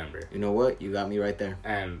probably beat Denver. You know what? You got me right there.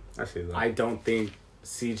 And I see that. I don't think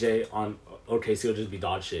CJ on OKC will just be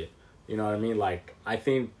dog shit. You know what I mean? Like, I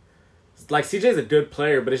think, like, CJ's a good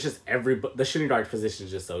player, but it's just the shooting guard position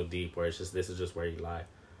is just so deep where it's just, this is just where you lie.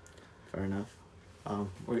 Fair enough.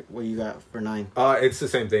 What you got for 9? It's the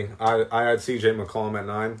same thing. I had CJ McCollum at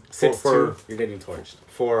 9. 6'2", you're getting torched.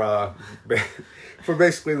 For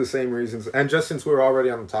basically the same reasons. And just since we were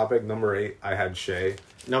already on the topic, number 8, I had Shea.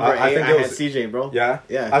 Number 8, I had CJ, bro. Yeah?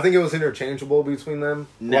 Yeah. I think it was interchangeable between them.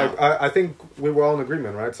 No. Like, I think we were all in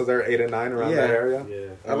agreement, right? So they're 8 and 9 around that area.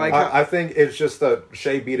 Yeah. I think it's just that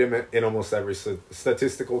Shea beat him in almost every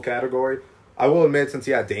statistical category. I will admit, since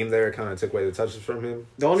he had Dame there, it kind of took away the touches from him.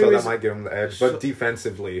 That might give him the edge. But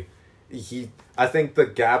defensively, I think the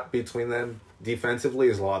gap between them defensively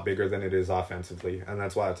is a lot bigger than it is offensively, and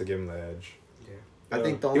that's why I have to give him the edge. Yeah. I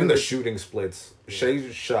think even the shooting splits,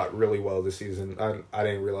 Shea shot really well this season. I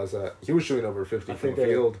didn't realize that. He was shooting over 50 from the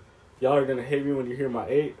field. Y'all are going to hate me when you hear my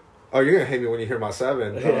 8. Oh, you're going to hate me when you hear my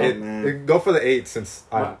 7. Man. Go for the 8 since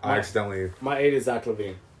I accidentally... My 8 is Zach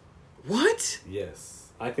LaVine. What? Yes.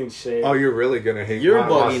 I think Shea... Oh, you're really going to hate You're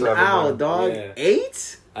bugging out, dog. Yeah.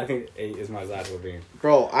 8? I think 8 is my Zach LaVine.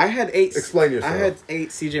 Bro, I had 8... Explain yourself. I had 8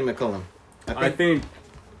 CJ McCollum. I think...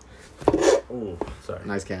 Ooh, sorry.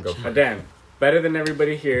 Nice catch. Again, better than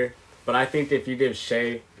everybody here, but I think if you give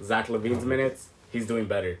Shea Zach LaVine's minutes, he's doing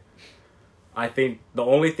better. I think the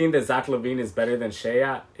only thing that Zach LaVine is better than Shea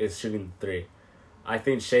at is shooting the 3. I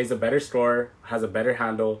think Shea's a better scorer, has a better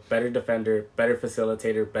handle, better defender, better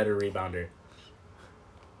facilitator, better rebounder.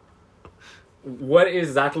 What is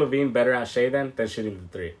Zach LaVine better at Shea than shooting the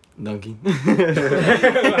 3? Dunking.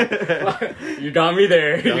 You got me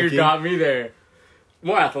there. Dunking. You got me there.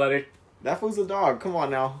 More athletic. That fool's a dog. Come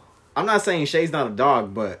on now. I'm not saying Shea's not a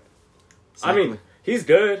dog, but... I mean, he's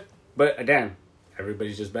good, but again,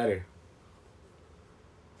 everybody's just better.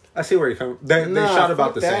 I see where you're coming. They shot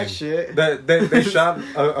about the same. Shit. They shot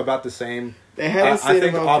about the same. They haven't I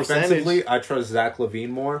think offensively, percentage. I trust Zach LaVine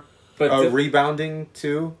more. But rebounding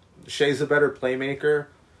too. Shea's a better playmaker,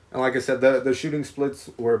 and like I said, the shooting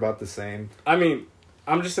splits were about the same. I mean,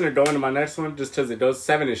 I'm just gonna go into my next one just because it goes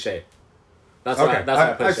 7 is Shea. That's okay.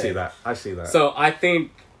 why I put I Shea. see that. I see that. So I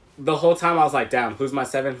think the whole time I was like, damn, who's my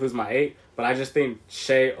 7, who's my 8? But I just think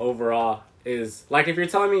Shea overall is... Like, if you're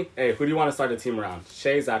telling me, hey, who do you want to start the team around?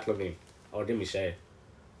 Shea, Zach LaVine. Oh, give me Shea.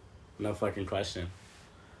 No fucking question.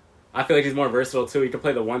 I feel like he's more versatile, too. He can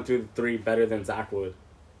play the 1 through 3 better than Zach would.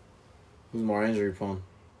 Who's more injury prone?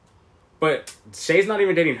 But Shea's not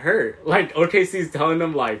even getting hurt. Like, OKC's telling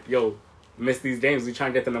them, like, yo, miss these games. We try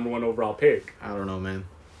and get the number 1 overall pick. I don't know, man.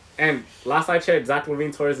 And last I checked, Zach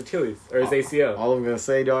LaVine tore his Achilles. Or his ACL. All I'm going to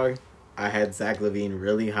say, dog, I had Zach LaVine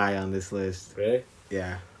really high on this list. Really?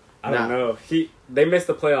 Yeah. I don't know. They missed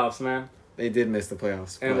the playoffs, man. They did miss the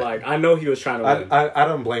playoffs. And, like, I know he was trying to win. I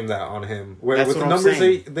don't blame that on him. With the I'm numbers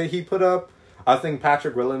saying. that he put up, I think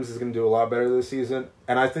Patrick Williams is going to do a lot better this season.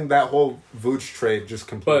 And I think that whole Vooch trade just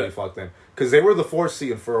completely fucked them. Because they were the 4th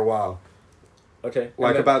seed for a while. Okay.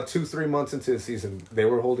 Like, about 2-3 months into the season, they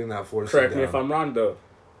were holding that 4th seed Correct me down. if I'm wrong, though.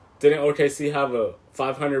 Didn't OKC have a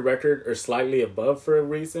 500 record or slightly above for a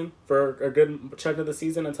reason? For a good chunk of the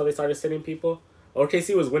season until they started sitting people?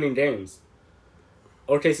 OKC was winning games.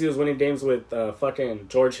 OKC was winning games with fucking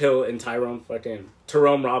George Hill and Tyrone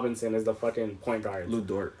Robinson as the fucking point guard. Lou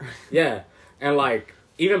Dort. Yeah. And, like,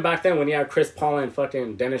 even back then when you had Chris Paul and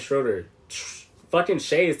fucking Dennis Schroeder, fucking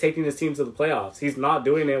Shea is taking his team to the playoffs. He's not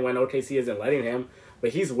doing it when OKC isn't letting him,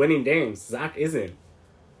 but he's winning games. Zach isn't.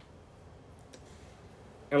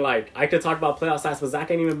 And, like, I could talk about playoff stats, but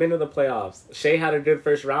Zach ain't even been to the playoffs. Shea had a good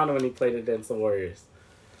first round when he played against the Warriors.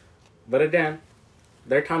 But again,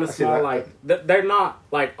 they're kind of small. Like, they're not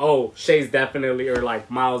like, oh, Shea's definitely or, like,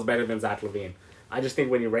 miles better than Zach LaVine. I just think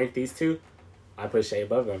when you rank these two, I put Shea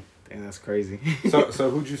above him. Damn, that's crazy. So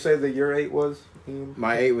who'd you say the year 8 was? Ian?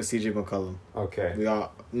 My 8 was CJ McCollum. Okay.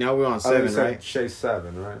 Now we're on 7, right? Shea's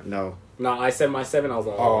 7, right? No. No, I said my 7, I was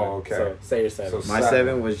on. Oh, okay. So say your 7. So My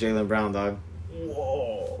 7 was Jaylen Brown, dog.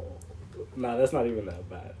 Whoa. Nah, that's not even that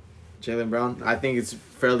bad. Jaylen Brown, I think it's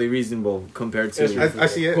fairly reasonable compared to I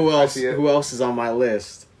see it. who else. I see it. Who else is on my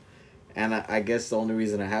list? And I guess the only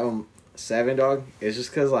reason I have him 7, dog, is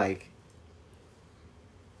just because, like,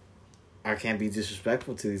 I can't be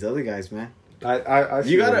disrespectful to these other guys, man. I see You where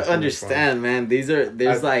you're gotta coming understand, from. man.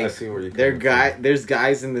 There's I see where you're coming from. there's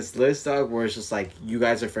guys in this list, dog, where it's just like you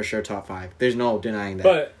guys are for sure top 5. There's no denying that.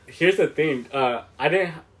 But here's the thing. I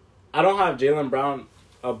don't have Jaylen Brown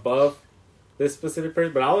above this specific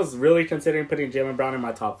person, but I was really considering putting Jaylen Brown in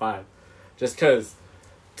my top 5. Just because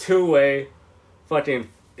two-way fucking...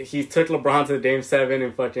 He took LeBron to the Game 7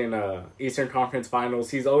 in fucking Eastern Conference Finals.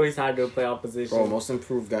 He's always had good playoff position. Bro, most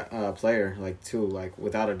improved player, like, too, like,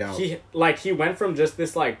 without a doubt. He went from just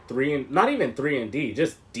this, like, not even 3-and-D,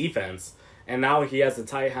 just defense. And now he has a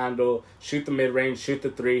tight handle, shoot the mid-range, shoot the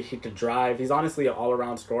 3, he could drive. He's honestly an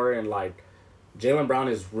all-around scorer, and, like, Jaylen Brown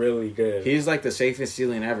is really good. He's, like, the safest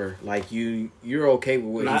ceiling ever. Like, you're okay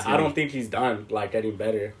with what he's doing. I don't think he's done, like, getting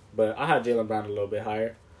better. But I had Jaylen Brown a little bit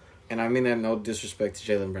higher. And I mean that no disrespect to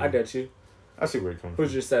Jaylen Brown. I get you. I see where you're coming from.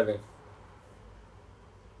 Who's your 7?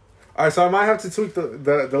 All right, so I might have to tweak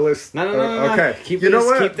the list. No. Okay. Keep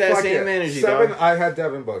what? that Fuck same it. energy, 7, dog. I had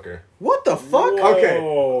Devin Booker. What the fuck?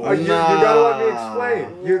 Whoa. Okay. You gotta let me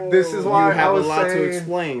explain. This is why You have I was a lot saying to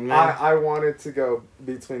explain, man. I wanted to go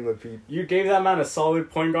between the people. You gave that man a solid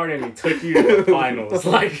point guard and he took you to the finals.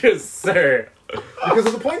 Like, sir. Because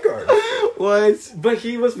of the point guard. What? But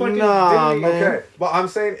he was fucking... Nah, didn't he? man. Okay, but I'm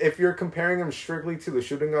saying if you're comparing him strictly to the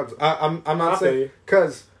shooting guards, I'm not I feel saying... you.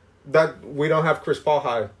 Because that we don't have Chris Paul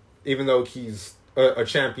high, even though he's a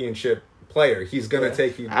championship player. He's going to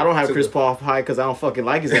take you... I don't have to Chris the- Paul high because I don't fucking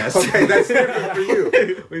like his ass. Okay, that's different for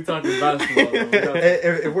you. We talking basketball.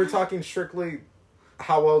 If we're talking strictly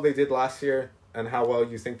how well they did last year and how well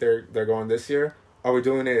you think they're going this year, are we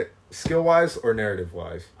doing it skill-wise or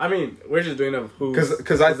narrative-wise? I mean, we're just doing it who...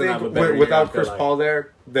 Because I think without Chris Paul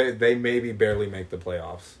there, they maybe barely make the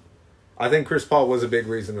playoffs. I think Chris Paul was a big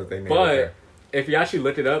reason that they made it there. But if you actually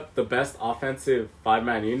look it up, the best offensive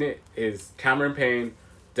 5-man unit is Cameron Payne,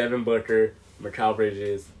 Devin Booker, Mikal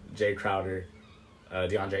Bridges, Jay Crowder,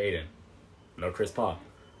 DeAndre Ayton. No Chris Paul.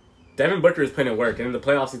 Devin Booker is putting in work, and in the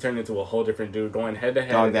playoffs he turned into a whole different dude, going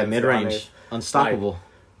head-to-head. Dog, that against mid-range. Giannis. Unstoppable.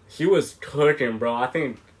 He was cooking, bro. I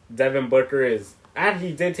think Devin Booker is... And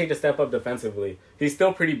he did take a step up defensively. He's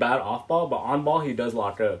still pretty bad off ball, but on ball he does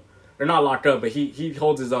lock up. Or not lock up, but he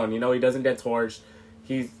holds his own, you know? He doesn't get torched.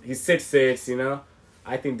 He's 6'6", you know?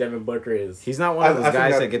 I think Devin Booker is... He's not one of those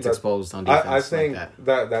guys that gets that's- exposed on defense. I think like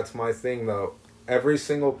that. that's my thing, though. Every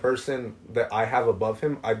single person that I have above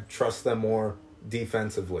him, I trust them more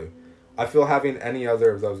defensively. I feel having any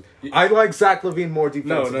other of those... I like Zach LaVine more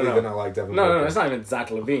defensively than I like Devin Booker. No, it's not even Zach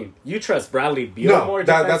LaVine. You trust Bradley Beal more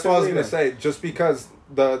defensively? That's what I was going to say. Just because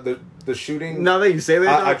the shooting. Now that you say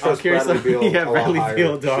that, I trust Bradley Beal yeah, a lot Bradley higher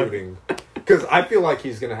Beal, dog. shooting because I feel like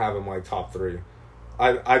he's gonna have him like top 3.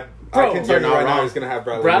 I can tell you're you not right now wrong. he's gonna have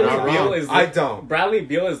Bradley Beal. Beal is. I don't. Bradley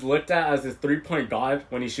Beal is looked at as his 3-point god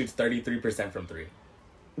when he shoots 33% from 3.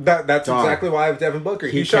 That's Dog. exactly why I have Devin Booker.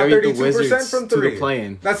 He shot carried the 32% Wizards from to 3. the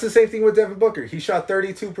play-in. That's the same thing with Devin Booker. He shot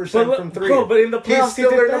 32% from 3. Bro, but in the playoffs, he's still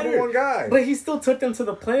he did their better. number 1 guy. But he still took them to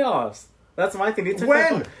the playoffs. That's my thing. He took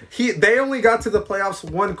When them they only got to the playoffs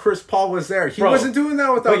when Chris Paul was there. He Bro, wasn't doing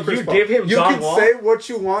that without but Chris you Paul. give him you John can Wall? say what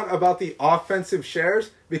you want about the offensive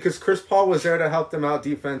shares because Chris Paul was there to help them out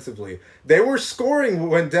defensively. They were scoring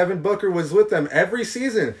when Devin Booker was with them every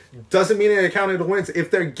season. Doesn't mean it accounted to wins if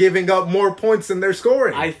they're giving up more points than they're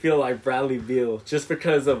scoring. I feel like Bradley Beal, just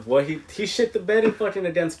because of what he shit the bed in fucking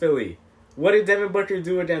against Philly. What did Devin Booker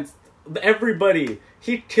do against everybody?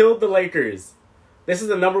 He killed the Lakers. This is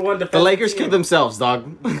the number 1 defensive The Lakers team. killed themselves,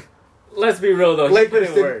 dog. Let's be real though. Lakers He put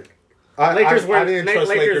in did- work. I didn't trust Lakers weren't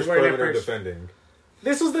in perimeter first. defending.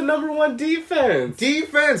 This was the number 1 defense.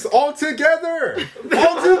 Defense all together.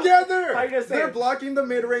 All together. I just said- They're blocking the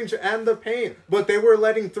mid-range and the paint, but they were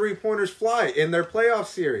letting 3-pointers fly in their playoff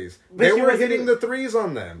series. But They he were was hitting in- the threes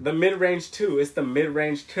on them. The mid-range too. It's the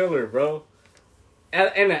mid-range killer, bro.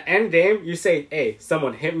 In the end game, you say, hey,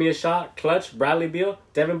 someone hit me a shot, clutch, Bradley Beal,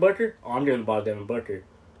 Devin Booker. Oh, I'm giving the ball to Devin Booker.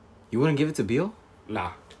 You wouldn't give it to Beal?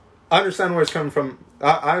 Nah. I understand where it's coming from.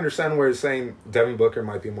 I understand where it's saying Devin Booker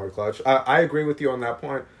might be more clutch. I agree with you on that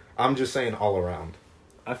point. I'm just saying all around.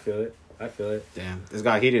 I feel it. Damn, this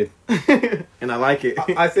got heated. And I like it.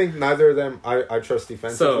 I think neither of them I trust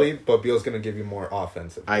defensively, but Beal's going to give you more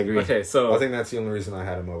offensive. I agree. Okay, so I think that's the only reason I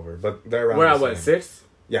had him over. But they're around we're the at what, same. 6?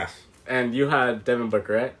 Yes. And you had Devin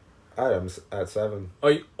Booker, right? I had him at 7.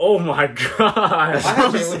 Oh my god. I had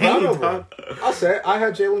I'm Jalen saying, Brown over. dog. I'll say it. I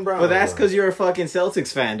had Jalen Brown But that's over. because you're a fucking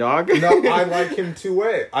Celtics fan, dog. No, I like him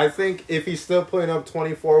two-way. I think if he's still putting up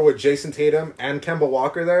 24 with Jason Tatum and Kemba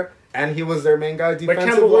Walker there, and he was their main guy But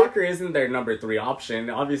defensively. Kemba Walker isn't their number 3 option.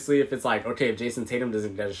 Obviously, if it's like, okay, if Jason Tatum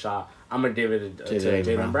doesn't get a shot, I'm going to give it to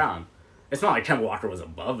Jalen Brown. It's not like Kemba Walker was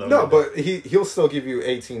above them. No, but he'll still give you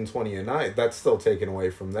 18, 20 a night. That's still taken away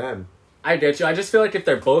from them. I get you. I just feel like if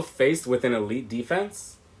they're both faced with an elite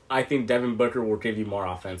defense, I think Devin Booker will give you more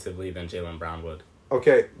offensively than Jalen Brown would.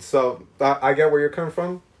 Okay, so I get where you're coming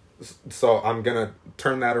from. So I'm going to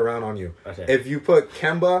turn that around on you. Okay. If you put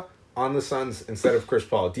Kemba on the Suns instead of Chris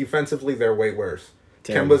Paul, defensively, they're way worse.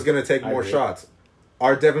 Terrible. Kemba's going to take I more agree. shots.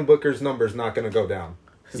 Are Devin Booker's numbers not going to go down?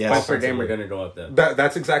 His Yes. points per game are going to go up, though.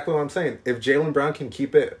 That's exactly what I'm saying. If Jalen Brown can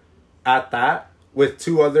keep it at that with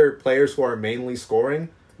 2 other players who are mainly scoring,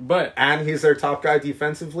 But and he's their top guy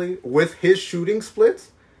defensively, with his shooting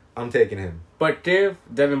splits, I'm taking him. give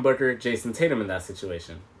Devin Booker Jason Tatum in that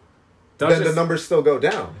situation. Then the numbers still go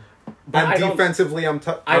down. But And I don't- defensively, I'm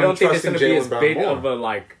I don't think it's trusting going to be as Jalen Brown big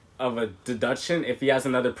more. of a deduction if he has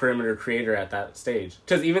another perimeter creator at that stage.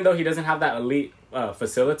 Because even though he doesn't have that elite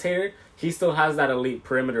facilitator, he still has that elite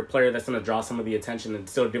perimeter player that's going to draw some of the attention and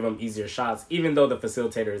still give him easier shots, even though the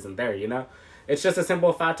facilitator isn't there, you know? It's just a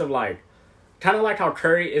simple fact of like, kind of like how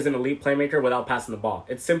Curry is an elite playmaker without passing the ball.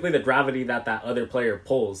 It's simply the gravity that other player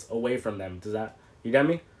pulls away from them. Does that, you get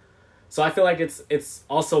me? So I feel like it's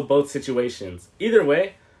also both situations. Either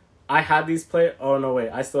way, I had these play. Oh no, wait,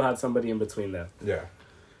 I still had somebody in between them. Yeah.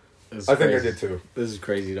 This is I think I crazy. did too. This is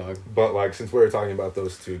crazy, dog. But like, since we were talking about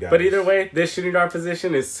those 2 guys. But either way, this shooting guard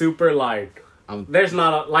position is super like. There's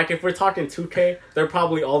not a, like if we're talking 2K, they're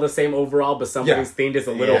probably all the same overall, but somebody's themed is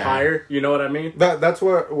a little Yeah. higher. You know what I mean? That's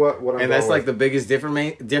what I'm And that's going like with. the biggest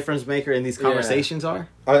difference maker in these conversations are?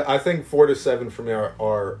 I think 4 to 7 for me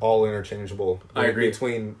are all interchangeable. I agree.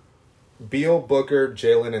 Between Beal, Booker,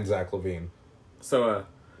 Jalen, and Zach LaVine. So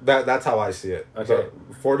That's how I see it. Okay. So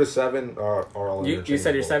 4 to 7 are all you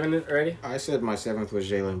said your interchangeable. 7 already? I said my 7th was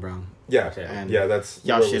Jalen Brown. Yeah, Okay. And yeah, that's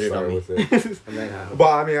y'all where we shitted started on me. with it. And then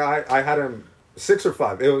But I mean, I had him 6 or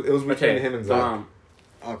 5. It was between okay, him and Zach.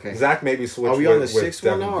 Okay. Zach maybe switched. Are we on with, the with 6th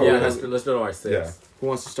one Devin. now, or yeah, we let's do our 6. Yeah. Who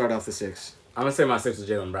wants to start off the 6? I'm gonna say my 6 was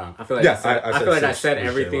Jalen Brown. I feel like Yeah, I, said, I I said feel like I 6 said was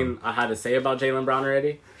everything I had to say about Jalen Brown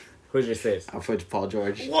already. Who's your 6? I'll put Paul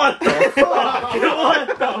George. What the fuck? What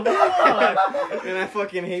the fuck? And I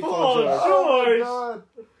fucking hate Paul Paul George. George. God.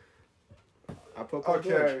 I put Paul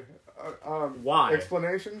George. Okay. Why?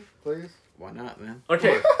 Explanation, please. Why not, man?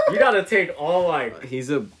 Okay, you gotta take all like. He's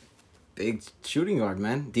a big shooting guard,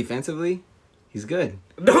 man. Defensively, he's good.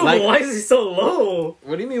 No, Like- why is he so low?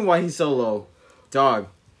 What do you mean why he's so low? Dog,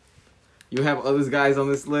 you have other guys on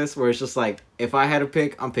this list where it's just like, if I had to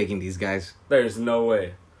pick, I'm picking these guys. There's no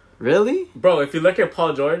way, Really? bro. If you look at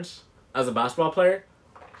Paul George as a basketball player,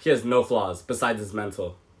 he has no flaws besides his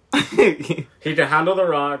mental. He can handle the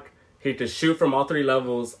rock. He can shoot from all three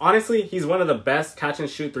levels. Honestly, he's one of the best catch and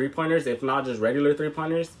shoot 3-pointers, if not just regular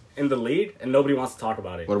 3-pointers, in the league, and nobody wants to talk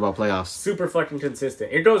about it. What about playoffs? Super fucking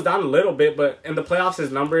consistent. It goes down a little bit, but in the playoffs,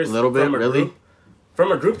 his numbers... A little bit, really?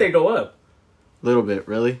 From a group, they go up. Little bit,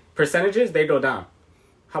 really? Percentages, they go down.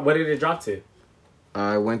 What did it drop to?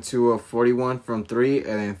 I went to a 41 from 3 and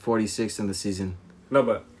then 46 in the season. No,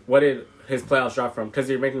 but what did his playoffs drop from? Because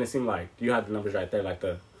you're making it seem like you had the numbers right there, like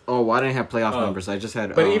the... Oh, well, I didn't have playoff numbers. I just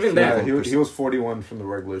had... But even then... Yeah, he was 41 from the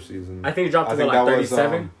regular season. I think he dropped to like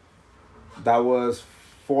 37. That was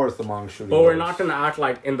fourth among shooting. But we're not going to act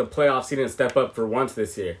like in the playoffs he didn't step up for once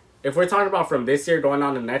this year. If we're talking about from this year going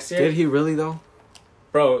on to next year... Did he really, though?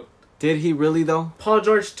 Bro... Did he really, though? Paul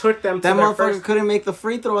George took them to that their motherfucker first... couldn't make the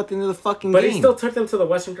free throw at the end of the fucking but game. But he still took them to the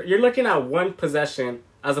Western... You're looking at one possession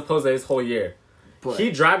as opposed to his whole year. But he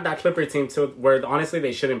dragged that Clipper team to where, honestly,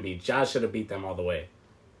 they shouldn't be. Jazz should have beat them all the way.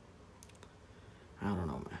 I don't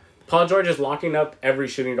know, man. Paul George is locking up every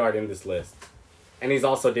shooting guard in this list. And he's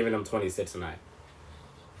also giving them 26 tonight.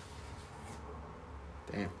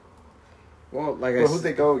 Damn. Well, who'd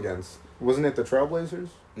they go against? Wasn't it the Trailblazers?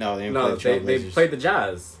 No, they didn't play the Trailblazers. They played the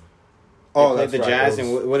Jazz. They played the Jazz,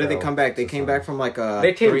 and what did they come back? They came back from like a...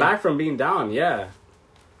 They came back from being down, yeah.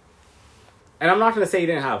 And I'm not going to say he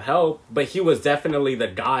didn't have help, but he was definitely the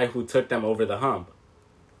guy who took them over the hump.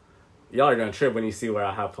 Y'all are going to trip when you see where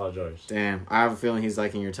I have Paul George. Damn, I have a feeling he's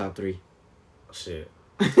like in your top 3. Shit.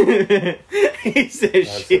 He said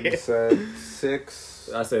That's shit. What he said 6.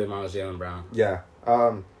 I said mine was Jaylen Brown. Yeah.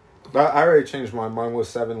 I already changed mine. Mine was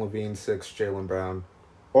 7 Levine, 6 Jaylen Brown.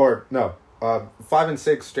 Or, no. 5 and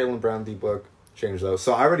 6 Jaylen Brown, D-Book. Change those.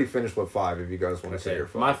 So I already finished with 5 if you guys want to say your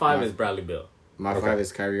 5. My 5 is Bradley Beal. My 5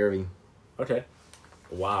 is Kyrie Irving. Okay.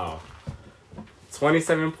 Wow.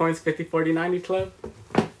 27 points, 50, 40, 90 club?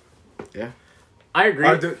 Yeah. I agree.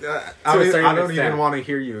 I don't even want to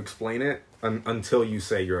hear you explain it until you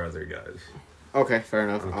say your other guys. Okay, fair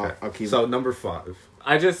enough. Okay. I'll keep So, number 5.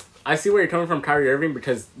 I see where you're coming from, Kyrie Irving,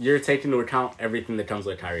 because you're taking into account everything that comes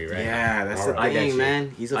with Kyrie, right? Yeah, that's the Alright. thing,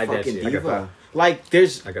 man. He's a fucking I get diva. that. Like,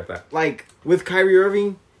 there's... I got that. Like, with Kyrie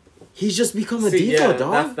Irving, he's just become a diva,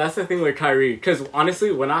 dog. That's the thing with Kyrie. Because,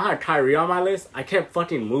 honestly, when I had Kyrie on my list, I kept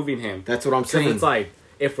fucking moving him. That's what I'm saying. Because it's like,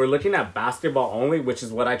 if we're looking at basketball only, which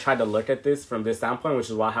is what I tried to look at this from this standpoint, which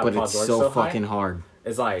is why I have Paul George so high. But it's so fucking hard.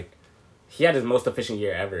 It's like, he had his most efficient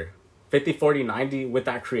year ever. 50, 40, 90 with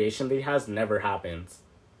that creation that he has never happens.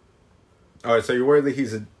 All right, so you're worried that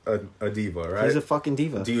he's a diva, right? He's a fucking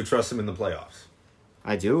diva. Do you trust him in the playoffs?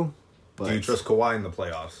 I do. But do you trust Kawhi in the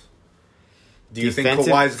playoffs? Do you think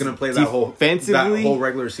Kawhi's going to play that whole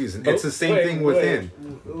regular season? It's the same thing within.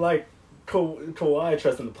 Like, Kawhi I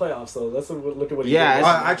trust in the playoffs, so let's look at what he did.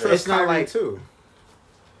 I trust Kyrie too.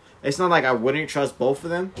 It's not like I wouldn't trust both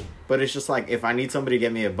of them, but it's just like if I need somebody to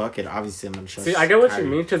get me a bucket, obviously I'm going to trust See, I get what Kyrie. you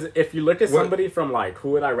mean, because if you look at somebody from, like,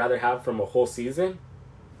 who would I rather have from a whole season,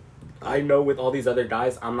 I know with all these other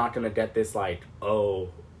guys, I'm not going to get this, like,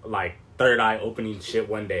 third eye opening shit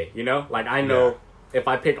one day, you know? Like, I know if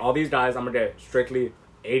I pick all these guys, I'm going to get strictly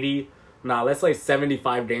 80, let's say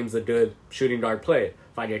 75 games of good shooting guard play.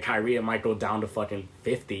 If I get Kyrie, it might go down to fucking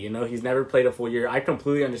 50, you know? He's never played a full year. I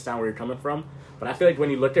completely understand where you're coming from. But I feel like when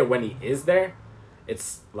you look at when he is there,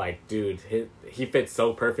 it's like, dude, he fits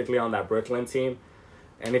so perfectly on that Brooklyn team.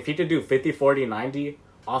 And if he could do 50, 40, 90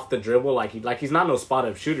 off the dribble, like he's not no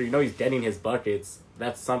spot-up shooter. You know he's getting his buckets.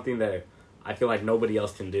 That's something that I feel like nobody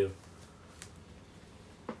else can do.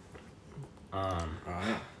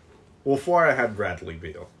 Well, 4 I had Bradley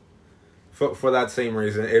Beal. For that same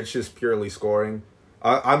reason, it's just purely scoring.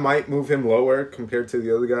 I might move him lower compared to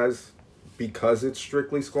the other guys because it's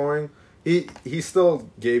strictly scoring. He still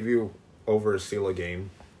gave you over a steal a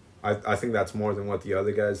game. I think that's more than what the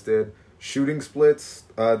other guys did. Shooting splits,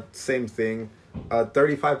 same thing.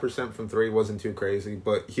 35% from 3 wasn't too crazy,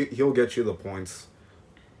 but he'll get you the points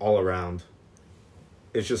all around.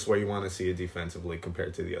 It's just where you want to see it defensively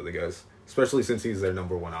compared to the other guys, especially since he's their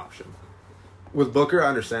number 1 option. With Booker, I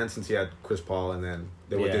understand since he had Chris Paul, and then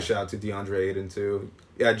they would dish out to DeAndre Ayton too.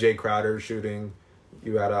 You had Jay Crowder shooting.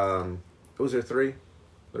 You had who was their 3?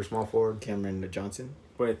 Their small forward. Cameron Johnson.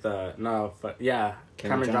 With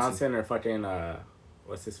Cameron Johnson or fucking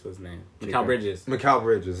what's his name? Mikal Bridges. Mikal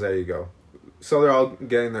Bridges. There you go. So they're all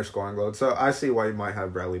getting their scoring load. So I see why you might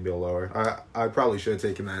have Bradley Beal lower. I probably should have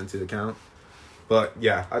taken that into account. But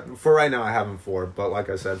yeah, for right now I have him 4. But like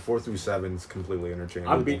I said, 4 through 7 is completely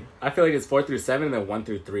interchangeable. I feel like it's 4 through 7, then 1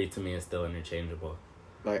 through 3 to me is still interchangeable.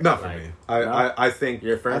 Not for me. I think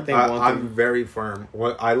you're firm. I'm very firm.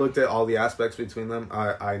 I looked at all the aspects between them.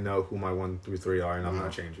 I know who my 1 through 3 are, and I'm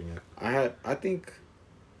not changing it. I think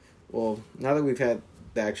Well, now that we've had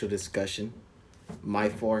the actual discussion, my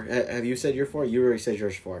 4. Have you said your 4? You already said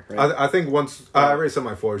yours 4, right? I think once I already said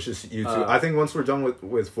my 4. It's just you two. I think once we're done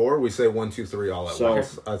with 4, we say 1, 2, 3 all at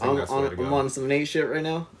once. I think that's the way to go. I'm on some Nate shit right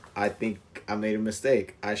now. I think I made a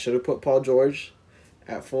mistake. I should have put Paul George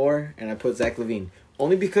at 4, and I put Zach LaVine.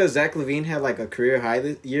 Only because Zach LaVine had like a career high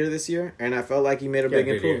this year, and I felt like he made a big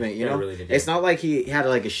improvement. You know, really it's not like he had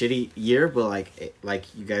like a shitty year, but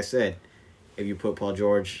like you guys said, if you put Paul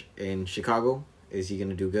George in Chicago, is he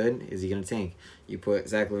gonna do good? Is he gonna tank? You put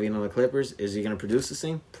Zach LaVine on the Clippers, is he gonna produce the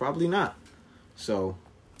same? Probably not. So,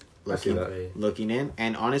 looking in,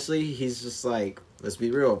 and honestly, he's just like, let's be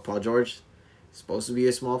real, Paul George is supposed to be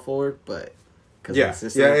a small forward, but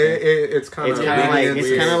it's kind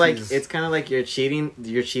of like you're cheating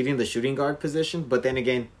the shooting guard position, but then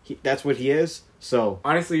again, that's what he is. So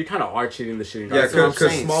honestly, you kind of are cheating the shooting guard. Yeah,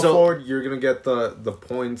 because small forward, you're gonna get the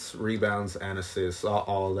points, rebounds, and assists,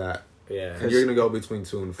 all of that. Yeah, and you're gonna go between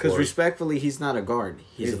 2 and 4. Because respectfully, he's not a guard.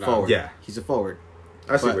 He's a forward. Yeah, he's a forward.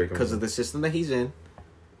 I see because of the system that he's in.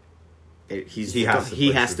 He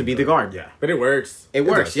has to be the guard. Yeah, but it works. It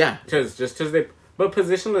works. Yeah, because they. But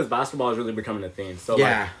positionless basketball is really becoming a thing. So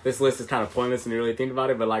like, this list is kind of pointless when you really think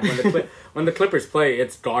about it. But like when the Clippers play,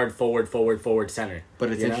 it's guard, forward, center.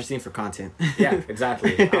 But it's interesting for content. Yeah,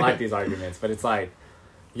 exactly. I like these arguments. But it's like,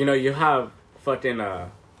 you have fucking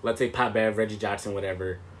let's say Pat Bev, Reggie Jackson,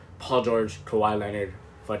 whatever, Paul George, Kawhi Leonard,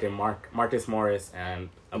 fucking Marcus Morris, and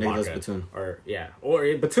Nicholas Batum. Or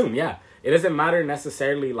Batum. Yeah, it doesn't matter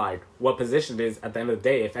necessarily like what position it is. At the end of the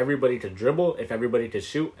day, if everybody could dribble, if everybody could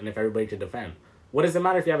shoot, and if everybody could defend. What does it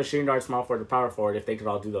matter if you have a shooting guard, small forward, or power forward if they could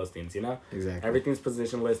all do those things, you know? Exactly. Everything's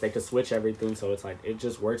positionless. They could switch everything, so it's like, it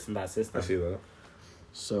just works in that system. I see that.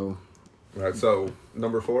 So. All right, so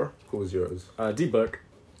number 4, who was yours? D-Book.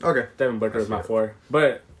 Okay. Devin Booker is my 4.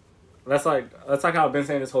 But that's like how I've been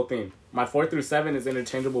saying this whole thing. My 4 through 7 is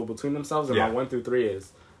interchangeable between themselves, and my 1 through 3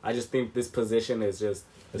 is. I just think this position is just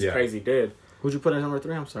crazy good. Who'd you put at number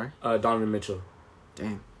 3? I'm sorry. Donovan Mitchell.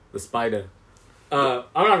 Damn. The Spider. I'm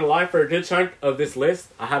not gonna lie, for a good chunk of this list,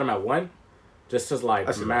 I had him at 1. Just cause,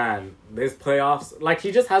 like, man, this playoffs... Like,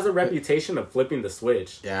 he just has a reputation of flipping the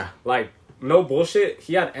switch. Yeah. Like, no bullshit,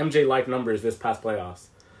 he had MJ-like numbers this past playoffs.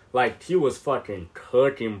 Like, he was fucking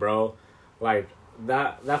cooking, bro. Like,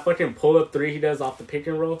 that fucking pull-up 3 he does off the pick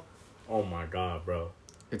and roll, oh my god, bro.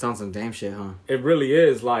 It's on some damn shit, huh? It really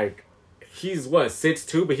is. Like, he's,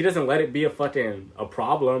 6'2", but he doesn't let it be a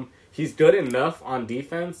problem. He's good enough on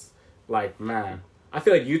defense. Like, man, I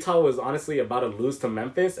feel like Utah was honestly about to lose to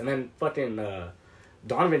Memphis, and then fucking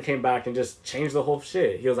Donovan came back and just changed the whole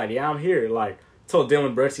shit. He was like, yeah, I'm here. Like, told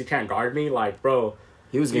Dylan Brooks you can't guard me. Like, bro.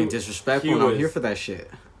 He was getting disrespectful, and I'm here for that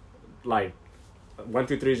shit. Like, 1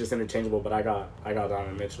 through 3 is just interchangeable, but I got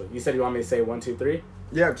Donovan Mitchell. You said you want me to say 1, 2, 3?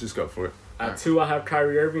 Yeah, just go for it. At 2, I have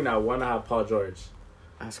Kyrie Irving. At 1, I have Paul George.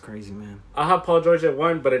 That's crazy, man. I have Paul George at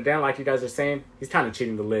 1, but again, like you guys are saying, he's kind of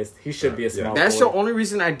cheating the list. He should be a small That's forward. the only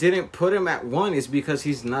reason I didn't put him at 1 is because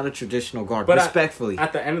he's not a traditional guard, but respectfully.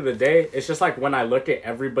 At the end of the day, it's just like when I look at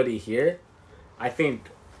everybody here, I think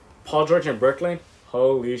Paul George and Brooklyn,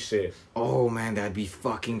 holy shit. Oh, man, that'd be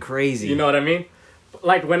fucking crazy. You know what I mean?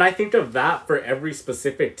 Like, when I think of that for every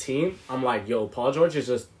specific team, I'm like, yo, Paul George is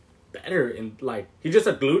just better. And, like, he's just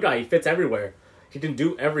a glue guy. He fits everywhere. He can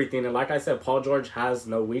do everything, and like I said, Paul George has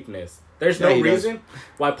no weakness. There's no reason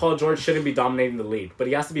why Paul George shouldn't be dominating the league, but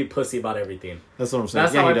he has to be a pussy about everything. That's what I'm saying.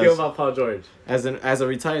 That's how I feel about Paul George. As a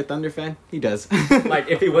retired Thunder fan, he does. Like,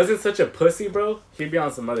 if he wasn't such a pussy, bro, he'd be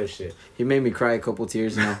on some other shit. He made me cry a couple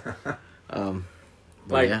tears, you know.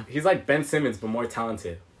 He's like Ben Simmons, but more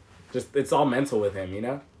talented. Just, it's all mental with him, you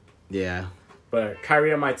know? Yeah. But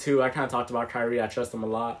Kyrie at my 2, I kind of talked about Kyrie. I trust him a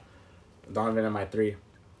lot. Donovan at my 3.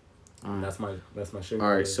 That's my shooting.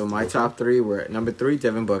 All right, so my top 3 were at number 3,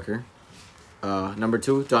 Devin Booker. Number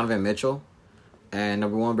 2, Donovan Mitchell. And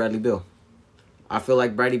number 1, Bradley Beal. I feel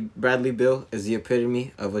like Bradley Beal is the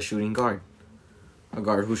epitome of a shooting guard. A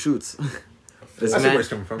guard who shoots.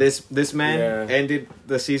 This man ended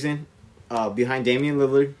the season behind Damian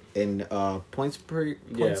Lillard in points per game.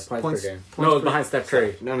 No, it was behind Steph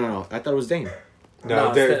Curry. No. I thought it was Dame.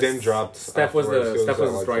 No, Dame dropped. Steph was the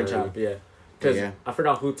scoring champ, yeah. Because I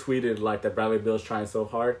forgot who tweeted like that Bradley Beal's trying so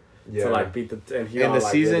hard to like beat the and he in the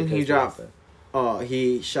season really he dropped.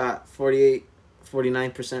 He shot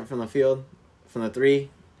 49% from the field, from the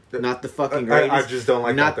 3. Not the fucking greatest. I just don't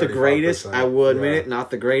like. Not the greatest. I will admit it.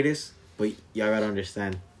 Not the greatest. But y'all gotta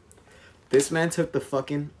understand. This man took the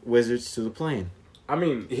fucking Wizards to the play-in. I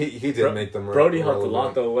mean, he did make them. Brody helped a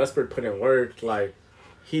lot though. Westbrook put in work. Like,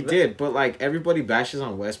 He did, but like everybody bashes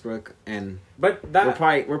on Westbrook, and but that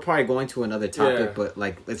we're probably going to another topic. But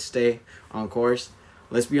like, let's stay on course.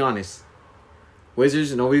 Let's be honest.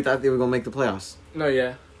 Wizards, nobody thought they were gonna make the playoffs. No,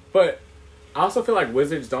 yeah, but I also feel like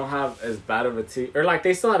Wizards don't have as bad of a team, or like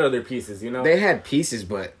they still had other pieces. You know, They had pieces,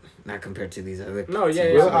 but not compared to these other. No, yeah,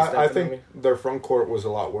 teams. yeah. Well, I think their front court was a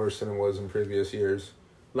lot worse than it was in previous years.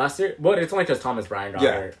 last year. But it's only because Thomas Bryant got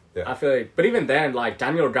hurt. Yeah. I feel like, but even then, like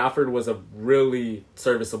Daniel Gafford was a really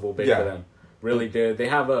serviceable big for them. Really did. They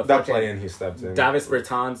have a that play in he stepped in. Davis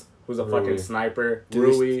Bertans, who's a fucking sniper. Do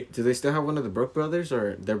Rui. they still have one of the Brook brothers,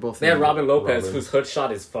 or they're both? They had Robin Lopez, Robin. whose hook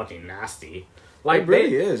shot is fucking nasty. Like, it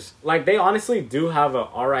really is. Like, they honestly do have an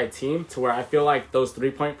alright team to where I feel like those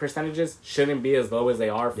 3-point percentages shouldn't be as low as they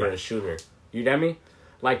are for a shooter. You get me?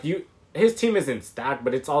 Like, his team isn't stacked,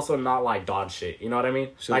 but it's also not like dog shit. You know what I mean?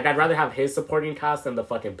 So, like, I'd rather have his supporting cast than the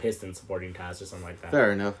fucking Pistons supporting cast or something like that.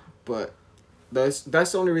 Fair enough, but that's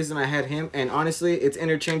the only reason I had him. And honestly, it's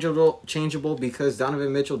changeable because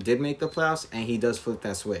Donovan Mitchell did make the playoffs, and he does flip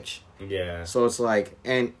that switch. Yeah. So it's like,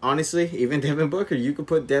 and honestly, even Devin Booker, you could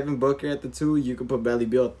put Devin Booker at the 2, you could put Bradley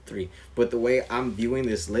Beal at the 3. But the way I'm viewing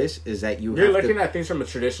this list is that you're looking at things from a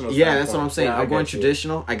traditional Yeah, that's what I'm saying. Yeah, I'm going get you.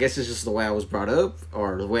 traditional. I guess it's just the way I was brought up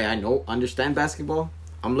or the way I understand basketball.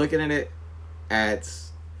 I'm looking at it at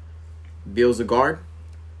Beal's a guard,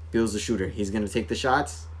 Beal's a shooter. He's going to take the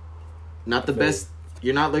shots. Not the best.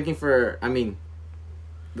 You're not looking for, I mean,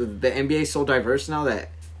 the NBA is so diverse now that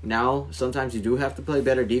now sometimes you do have to play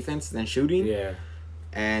better defense than shooting. Yeah.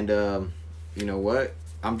 And you know what?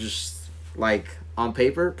 I'm just like on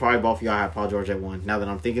paper, probably both of y'all have Paul George at 1. Now that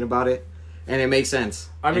I'm thinking about it, and it makes sense.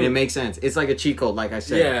 I mean, it makes sense. It's like a cheat code, like I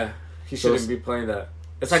said. Yeah, he shouldn't be playing that.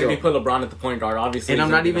 It's like if you put LeBron at the point guard, obviously. And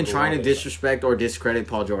I'm not even trying to disrespect or discredit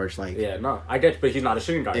Paul George. Like, yeah, no, I get, but he's not a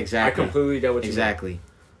shooting guard. Exactly. I completely get what you exactly. mean.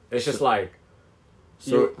 It's just like.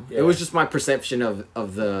 So it was just my perception of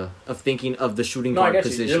thinking of the shooting guard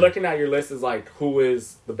position. You're looking at your list as like who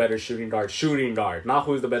is the better shooting guard, not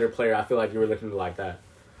who's the better player. I feel like you were looking at it like that.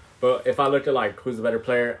 But if I look at like who's the better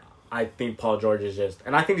player, I think Paul George is just,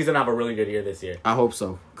 and I think he's gonna have a really good year this year. I hope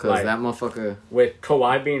so, cause like, that motherfucker with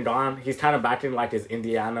Kawhi being gone, he's kind of back in like his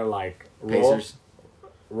Indiana like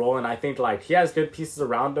role, and I think like he has good pieces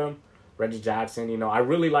around him. Reggie Jackson, you know, I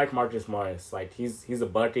really like Marcus Morris. Like he's a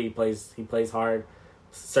bucket. He plays hard.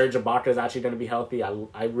 Serge Ibaka is actually going to be healthy.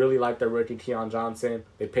 I really like their rookie Keon Johnson.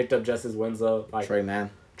 They picked up Justice Winslow. Like Trey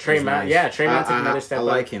Mann. Trey Mann, nice. yeah, Trey Mann took another step. I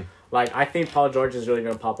like him. Like I think Paul George is really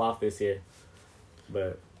going to pop off this year.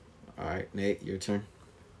 But all right, Nate, your turn.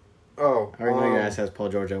 Oh, I already know your ass has Paul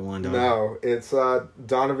George at 1. Dog. No, it's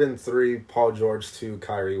Donovan 3, Paul George 2,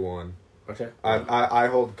 Kyrie 1. Okay. I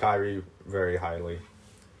hold Kyrie very highly.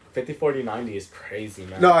 50, 40, 90 is crazy,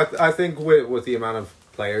 man. No, I think with the amount of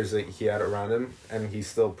players that he had around him, and he's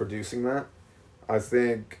still producing that, I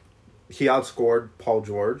think he outscored Paul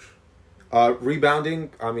George.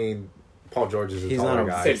 Rebounding, I mean, Paul George is a taller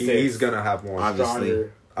guy. 6'6". He's going to have more. Obviously.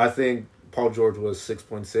 I think Paul George was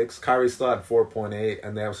 6.6. Kyrie still had 4.8,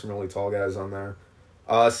 and they have some really tall guys on there.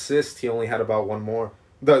 Assist, he only had about one more.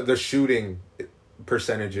 The shooting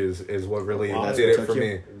percentages is what really did it for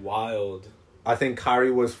me. Wild. I think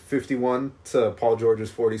Kyrie was 51 to Paul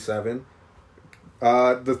George's 47.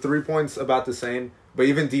 The 3 points about the same, but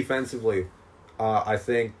even defensively, I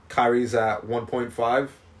think Kyrie's at 1.5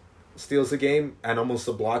 steals a game and almost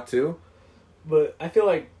a block too. But I feel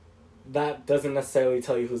like that doesn't necessarily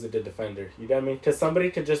tell you who's a good defender. You get me? Because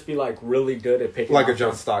somebody could just be like really good at picking like a offense.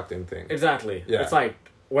 John Stockton thing. Exactly. Yeah. It's like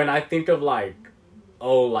when I think of like,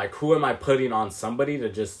 oh, like who am I putting on somebody to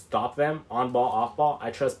just stop them on ball, off ball?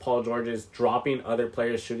 I trust Paul George's dropping other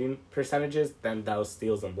players' shooting percentages than those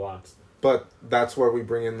steals and blocks. But that's where we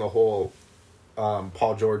bring in the whole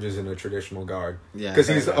Paul George isn't a traditional guard. Yeah. Because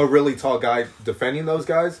he's a really tall guy defending those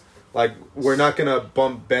guys. Like, we're not going to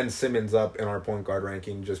bump Ben Simmons up in our point guard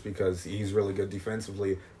ranking just because he's really good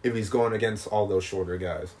defensively if he's going against all those shorter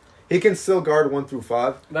guys. He can still guard 1 through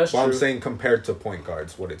 5. That's but true. I'm saying compared to point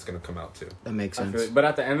guards, what it's going to come out to. That makes sense. Like, but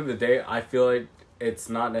at the end of the day, I feel like it's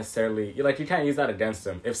not necessarily... Like, you can't use that against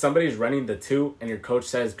them. If somebody's running the 2 and your coach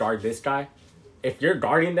says, guard this guy, if you're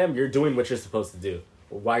guarding them, you're doing what you're supposed to do.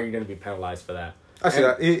 Why are you going to be penalized for that? I see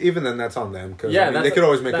that. Even then, that's on them. Because they could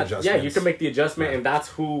always make adjustments. Yeah, you can make the adjustment, and that's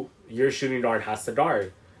who your shooting guard has to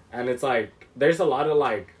guard. And it's like, there's a lot of,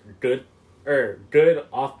 like, good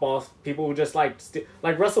off-ball people who just, like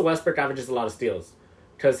Russell Westbrook averages a lot of steals.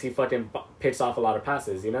 Because he fucking picks off a lot of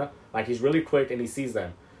passes, you know? Like, he's really quick, and he sees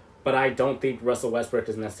them. But I don't think Russell Westbrook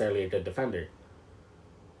is necessarily a good defender.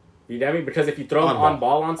 You get me? Because if you throw him on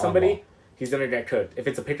ball on somebody, he's going to get cooked. If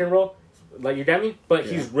it's a pick and roll, Like, you get me? But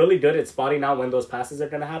he's really good at spotting out when those passes are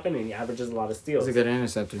going to happen, and he averages a lot of steals. He's a good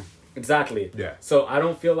interceptor. Exactly. Yeah. So I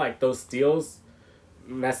don't feel like those steals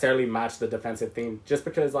necessarily match the defensive theme, just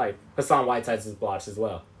because, like, Hassan Whiteside's his blocks as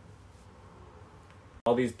well.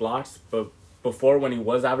 All these blocks, but before, when he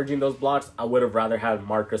was averaging those blocks, I would have rather had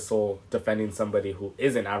Marc Gasol defending somebody who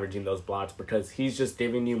isn't averaging those blocks, because he's just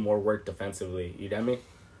giving you more work defensively. You get me?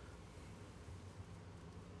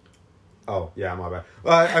 Oh, yeah, my bad.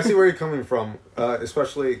 I see where you're coming from,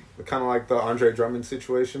 especially kind of like the Andre Drummond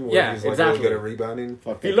situation where he's like really good at rebounding.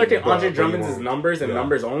 If you look at Andre Drummond's numbers and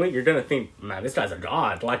numbers only, you're going to think, man, this guy's a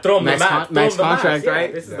god. Like, throw him the max. Max contract, yeah,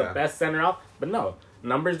 right? This is the best center out. But no,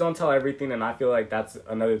 numbers don't tell everything, and I feel like that's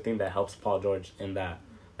another thing that helps Paul George in that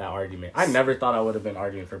argument. I never thought I would have been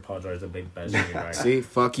arguing for Paul George, the big best shooting guard. See,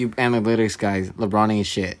 fuck you analytics guys. LeBron ain't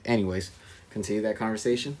shit. Anyways, continue that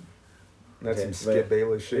conversation. That's some Skip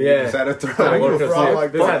Bayless shit. Yeah. You just had to throw this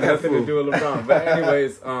had nothing to do with LeBron. But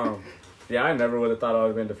anyways, yeah, I never would have thought I would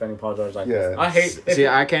have been defending Paul George like this. I hate... See,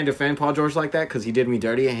 I can't defend Paul George like that because he did me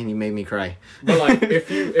dirty and he made me cry. But, like, if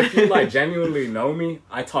you like, genuinely know me,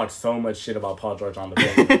 I talk so much shit about Paul George on the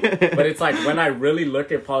phone. But it's like, when I really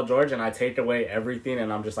look at Paul George and I take away everything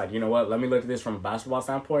and I'm just like, you know what, let me look at this from a basketball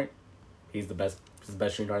standpoint, he's the best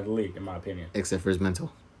shooting guard in the league, in my opinion. Except for his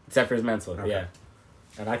mental. Okay. Yeah.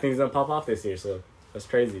 And I think he's going to pop off this year, so that's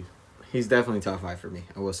crazy. He's definitely top 5 for me.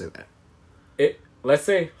 I will say that. Let's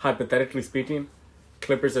say, hypothetically speaking,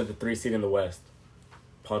 Clippers are the 3 seed in the West.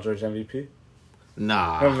 Paul George MVP?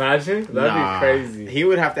 Nah. Imagine? That'd be crazy. He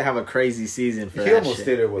would have to have a crazy season for that He almost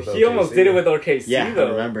did it with OKC. He almost did it with OKC, yeah, though.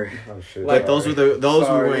 I remember. Oh, shit. Like, those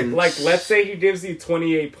were when... Like, let's say he gives you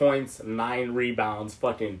 28 points, 9 rebounds,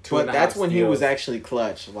 fucking 2.5 But that's when he was steals. actually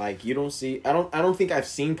clutch. Like, you don't see... I don't think I've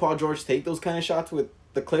seen Paul George take those kind of shots with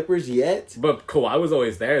the Clippers yet. But Kawhi was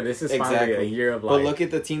always there. This is finally a year of, like... But look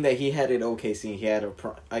at the team that he had at OKC. He had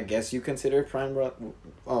I guess you consider prime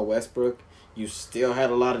Westbrook. You still had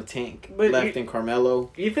a lot of tank left in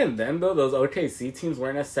Carmelo. Even then, though, those OKC teams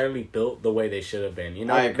weren't necessarily built the way they should have been. You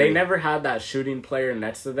know, I agree. They never had that shooting player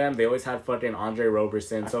next to them. They always had fucking Andre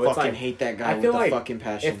Roberson. So I it's like, hate that guy I feel with like a fucking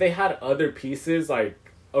passion. if they had other pieces, like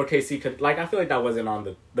OKC could, like, I feel like that wasn't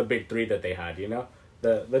on the big 3 that they had. You know,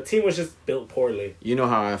 the team was just built poorly. You know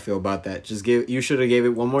how I feel about that. You should have gave it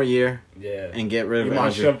one more year. Yeah. And get rid of Iman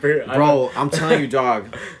Andre. Shumpert. Bro, I'm telling you,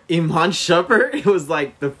 dog. Iman Shumpert, it was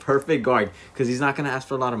like the perfect guard. Because he's not going to ask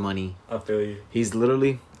for a lot of money. I feel you. He's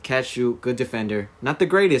literally catch, shoot, good defender. Not the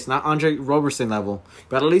greatest, not Andre Roberson level.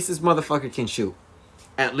 But at least this motherfucker can shoot.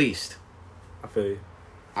 At least. I feel you.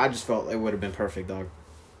 I just felt it would have been perfect, dog.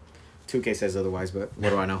 2K says otherwise, but what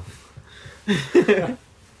do I know?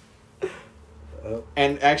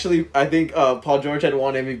 And actually, I think Paul George had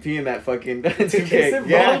won MVP in that fucking 2K.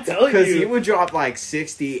 Yeah, because he would drop like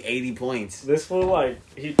 60, 80 points. This fool, like,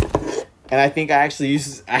 he... And I think I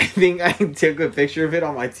took a picture of it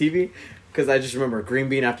on my TV because I just remember green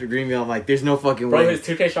bean after green bean. I'm like, there's no fucking way. Bro, his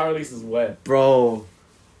 2K shot release is wet. Bro,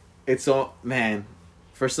 it's all... Man,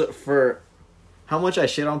 for how much I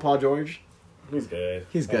shit on Paul George... He's good.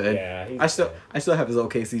 He's good. Yeah, I still have his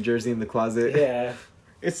OKC jersey in the closet. Yeah.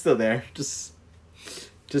 It's still there. Just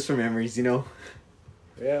for memories, you know?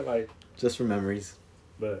 Yeah, like... Just for memories.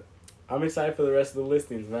 But I'm excited for the rest of the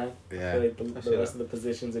listings, man. Yeah. I feel like the rest of the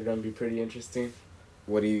positions are going to be pretty interesting.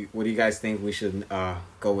 What do you guys think we should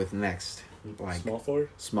go with next? Like small forward?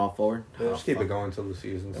 Small forward? Yeah, just keep it going until the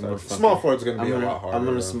season starts. Fucking, small forward's going to be a lot harder. I'm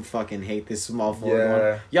going to fucking hate this small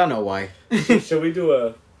forward one. Y'all know why. Should we do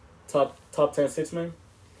a top 10 6-man?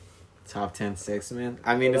 Top 10 6-man?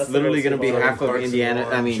 I mean, it's literally going to be half of Indiana.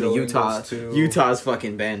 I mean, Utah's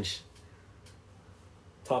fucking bench.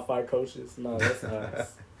 Top 5 coaches? No, that's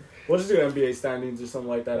nice. We'll just do NBA standings or something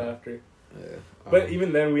like that after. Yeah. But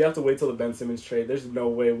even then, we have to wait till the Ben Simmons trade. There's no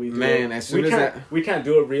way we do Man, it. as soon as we can't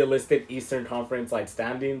do a realistic Eastern Conference like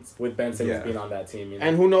standings with Ben Simmons being on that team. You know?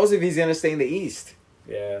 And who knows if he's going to stay in the East.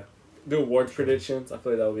 Yeah. Do awards predictions. I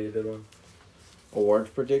feel like that would be a good one. Awards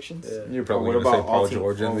predictions? Yeah. You're probably going to say Paul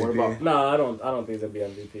George MVP. No, I don't think it'll be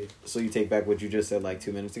MVP. So you take back what you just said like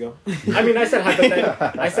 2 minutes ago? I mean, I said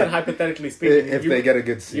hypothetically speaking. If they get a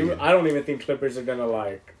good seed. I don't even think Clippers are going to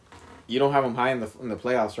like... You don't have them high in the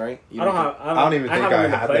playoffs, right? I don't even think I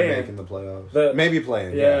have them making the playoffs. Maybe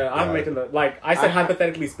playing. I'm making the... Like, I said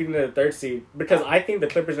hypothetically speaking to the 3rd seed because I think the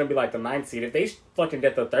Clippers are going to be like the 9th seed. If they fucking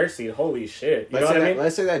get the 3rd seed, holy shit. You know what I mean?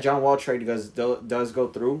 Let's say that John Wall trade does go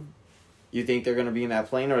through. You think they're going to be in that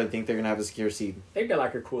plane or do you think they're going to have a secure seed? They get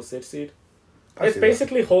like a cool 6th seed. It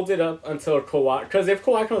basically holds it up until Kawhi... Because if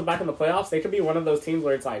Kawhi comes back in the playoffs, they could be one of those teams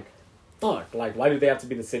where it's like, fuck, like, why do they have to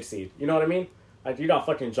be the 6th seed? You know what I mean? Like, you got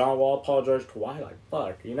fucking John Wall, Paul George, Kawhi. Like,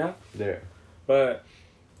 fuck, you know? Yeah. But,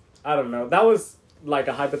 I don't know. That was, like,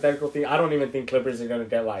 a hypothetical thing. I don't even think Clippers are going to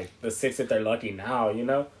get, like, the 6 if they're lucky now, you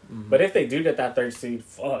know? Mm-hmm. But if they do get that 3rd seed,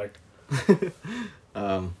 fuck.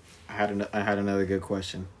 I had another good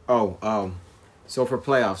question. So for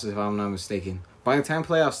playoffs, if I'm not mistaken, by the time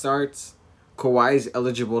playoffs starts, Kawhi's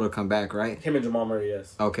eligible to come back, right? Him and Jamal Murray,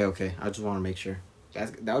 yes. Okay. I just want to make sure.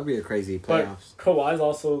 That would be a crazy playoffs. But Kawhi's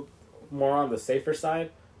also more on the safer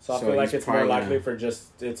side, so I feel like it's more likely for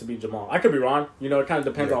just it to be Jamal. I could be wrong. You know, it kind of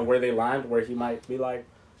depends on where they land, where he might be like,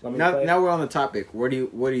 let me play. Now we're on the topic. What do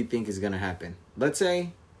you think is going to happen? Let's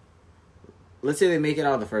say they make it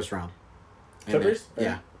out of the first round. Clippers?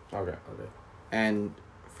 Yeah. Okay. And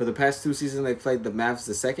for the past 2 seasons, they played the Mavs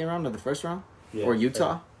the second round or the first round? Yeah, or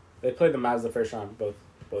Utah? They played the Mavs the first round, both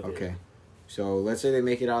okay. years. So let's say they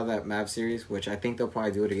make it out of that Mavs series, which I think they'll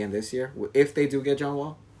probably do it again this year. If they do get John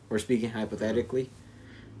Wall, we're speaking hypothetically.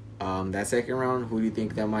 That second round, who do you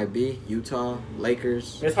think that might be? Utah,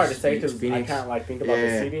 Lakers? It's hard to say because I can't think about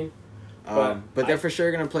the seeding. But they're for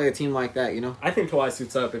sure going to play a team like that, you know? I think Kawhi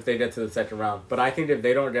suits up if they get to the second round. But I think if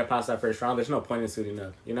they don't get past that first round, there's no point in suiting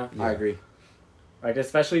up, you know? Yeah. I agree. Like,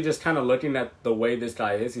 especially just kind of looking at the way this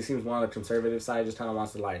guy is. He seems more on the conservative side, just kind of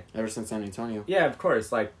wants to, like... Ever since San Antonio. Yeah, of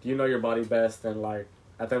course. Like, you know your body best, and, like,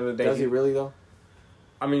 at the end of the day... Does he really, though?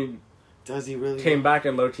 I mean... Does he really? Came back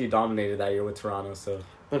and low-key dominated that year with Toronto, so...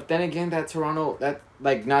 But then again, that Toronto... That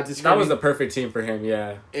was the perfect team for him,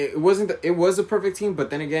 yeah. It was a perfect team,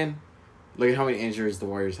 but then again, look at how many injuries the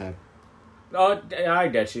Warriors had. Oh, I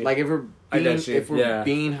get you. Like, if we're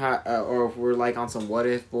being hot, or if we're like on some what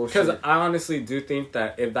if bullshit. Because I honestly do think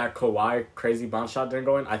that if that Kawhi crazy bounce shot didn't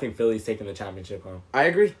go in, I think Philly's taking the championship home. I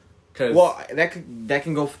agree. That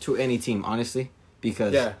can go to any team, honestly,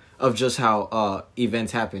 because of just how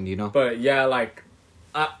events happened, you know. But yeah,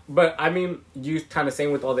 but I mean, you kind of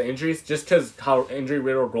saying with all the injuries, just because how injury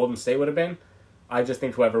riddled Golden State would have been. I just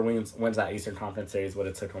think whoever wins that Eastern Conference series would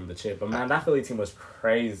have took home the chip. But man, that Philly team was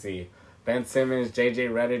crazy. Ben Simmons, J.J.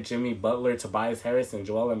 Redick, Jimmy Butler, Tobias Harris, and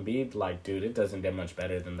Joel Embiid. Like, dude, it doesn't get much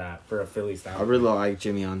better than that for a Philly style. I really like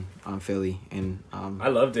Jimmy on Philly, and I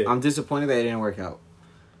loved it. I'm disappointed that it didn't work out.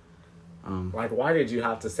 Like, why did you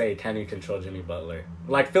have to say, can you control Jimmy Butler?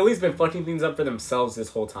 Like, Philly's been fucking things up for themselves this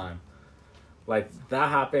whole time. Like, that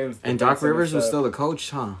happens. And Doc Rivers was still the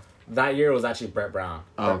coach, huh? That year was actually Brett Brown.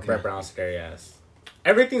 Oh, okay. Brett Brown's scary ass.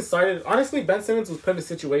 Everything started... Honestly, Ben Simmons was put in a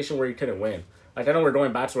situation where he couldn't win. Like, I know we're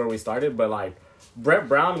going back to where we started, but, like, Brett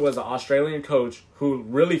Brown was an Australian coach who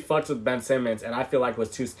really fucked with Ben Simmons, and I feel like was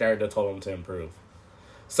too scared to tell him to improve.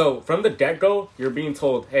 So, from the get-go, you're being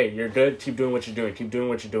told, hey, you're good, keep doing what you're doing, keep doing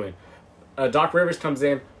what you're doing. Doc Rivers comes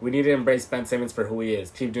in, we need to embrace Ben Simmons for who he is.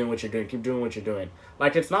 Keep doing what you're doing, keep doing what you're doing.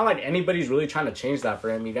 Like, it's not like anybody's really trying to change that for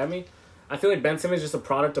him, you get me? I feel like Ben Simmons is just a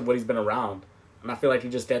product of what he's been around. And I feel like he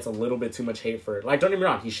just gets a little bit too much hate for it. Like, don't get me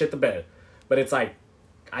wrong, he shit the bed. But it's like,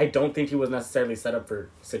 I don't think he was necessarily set up for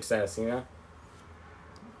success, you know?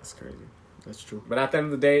 That's crazy. That's true. But at the end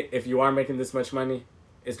of the day, if you are making this much money,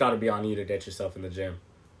 it's got to be on you to get yourself in the gym.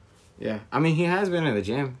 Yeah. I mean, he has been in the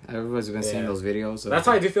gym. Everyone's been seeing those videos. That's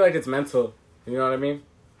why I do feel like it's mental. You know what I mean?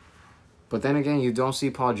 But then again, you don't see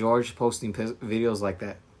Paul George posting videos like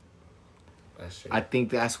that. That's true. I think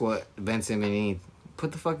that's what Ben Simmons needs.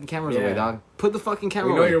 Put the fucking cameras away, dog. Put the fucking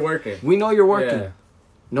camera away. We know you're working. We know you're working. Yeah.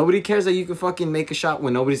 Nobody cares that you can fucking make a shot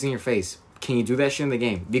when nobody's in your face. Can you do that shit in the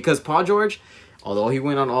game? Because Paul George, although he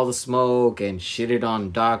went on all the smoke and shitted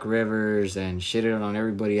on Doc Rivers and shitted on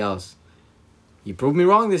everybody else, he proved me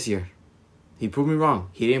wrong this year. He proved me wrong.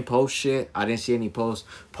 He didn't post shit. I didn't see any posts.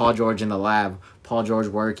 Paul George in the lab. Paul George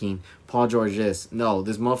working. Paul George this. No,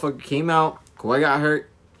 this motherfucker came out. Kawhi got hurt.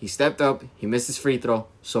 He stepped up. He missed his free throw.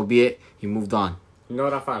 So be it. He moved on. You know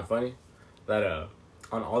what I find funny? That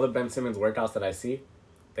on all the Ben Simmons workouts that I see,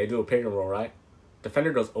 they do a pick and roll, right?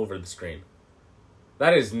 Defender goes over the screen.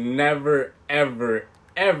 That is never, ever,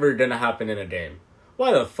 ever gonna happen in a game.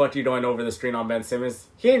 Why the fuck you going over the screen on Ben Simmons?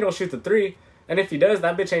 He ain't gonna shoot the three. And if he does,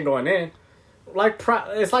 that bitch ain't going in. Like,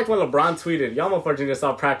 it's like when LeBron tweeted, y'all motherfuckers need to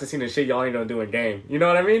stop practicing and shit y'all ain't gonna do in game. You know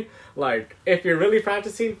what I mean? Like, if you're really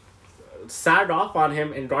practicing, sag off on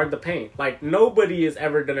him and guard the paint. Like, nobody is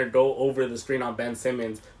ever gonna go over the screen on Ben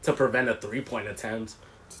Simmons to prevent a 3-point attempt.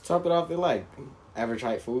 To top it off, they're like average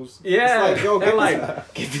height fools. Yeah. It's like, yo,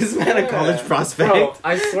 get this man a college prospect. Bro,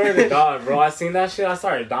 I swear to God, bro, I seen that shit, I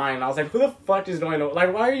started dying. I was like, who the fuck is going over?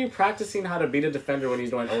 Like, why are you practicing how to beat a defender when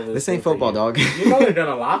he's going over the This ain't football, dog. You know they're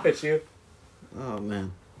gonna laugh at you. Oh,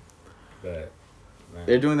 man. But, man.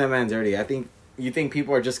 They're doing that man dirty. You think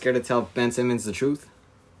people are just scared to tell Ben Simmons the truth?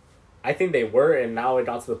 I think they were, and now it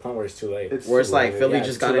got to the point where it's too late. Where it's like Philly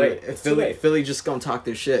just got it. Philly just gonna talk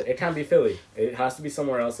their shit. It can't be Philly. It has to be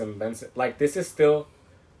somewhere else. And Ben, like, this is still,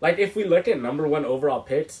 like, if we look at number 1 overall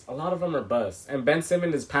picks, a lot of them are busts. And Ben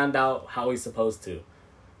Simmons is panned out how he's supposed to.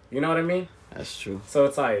 You know what I mean? That's true. So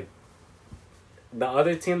it's like, the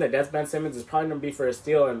other team that gets Ben Simmons is probably gonna be for a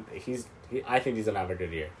steal, and I think he's gonna have a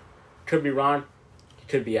good year. Could be wrong. He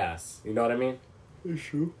could be ass. You know what I mean? It's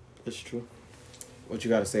true. It's true. What you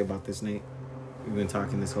got to say about this, Nate? We've been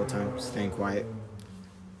talking this whole time, staying quiet.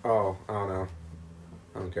 Oh, I don't know.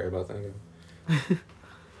 I don't care about that.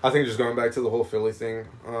 I think just going back to the whole Philly thing,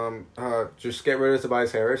 just get rid of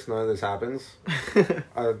Tobias Harris. None of this happens.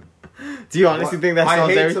 Do you honestly think that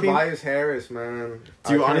solves everything? I hate Tobias Harris, man.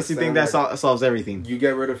 Do you honestly think that solves everything? You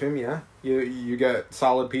get rid of him, yeah. You get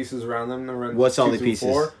solid pieces around them to run. What solid pieces?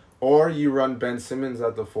 4, or you run Ben Simmons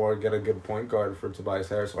at the 4, get a good point guard for Tobias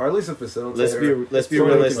Harris, or at least a facilitator. Let's be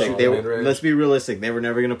realistic. Let's be realistic. They were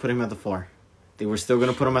never gonna put him at the 4. They were still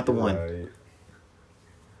gonna put him at the 1. Right.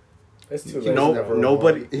 It's too late.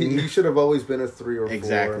 Nobody. He should have always been a 3 or 4.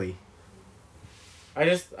 Exactly. I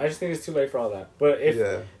just think it's too late for all that. But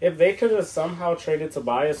if they could have somehow traded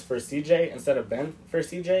Tobias for CJ instead of Ben for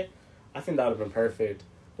CJ, I think that would have been perfect.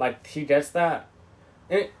 Like, he gets that.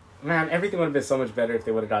 Man, everything would have been so much better if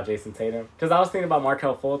they would have got Jason Tatum. Because I was thinking about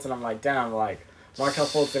Markelle Fultz, and I'm like, damn, like, Markelle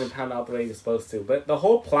Fultz didn't pound out the way he was supposed to. But the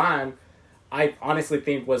whole plan, I honestly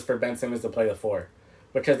think, was for Ben Simmons to play the 4.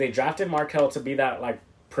 Because they drafted Markelle to be that, like,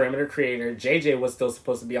 perimeter creator. JJ was still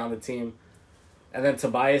supposed to be on the team. And then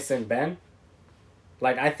Tobias and Ben.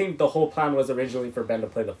 Like, I think the whole plan was originally for Ben to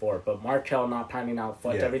play the 4. But Markelle not panning out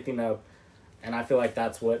fucked everything up. And I feel like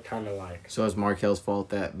that's what kind of like... So it's Markelle's fault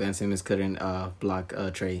that Ben Simmons couldn't block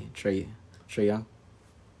Trey Young?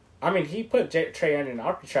 I mean, he put Trey Young in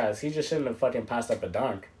Alcatraz. He just shouldn't have fucking passed up a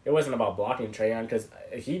dunk. It wasn't about blocking Trey Young because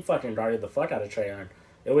he fucking guarded the fuck out of Trey Young.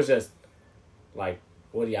 It was just, like,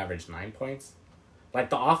 what he averaged, 9 points?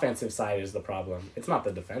 Like, the offensive side is the problem. It's not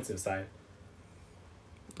the defensive side.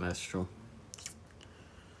 That's true.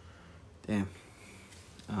 Damn.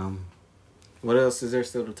 What else is there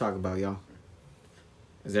still to talk about, y'all?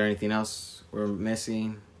 Is there anything else we're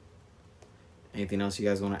missing? Anything else you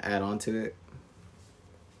guys want to add on to it?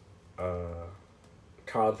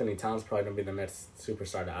 Karl-Anthony Towns probably going to be the next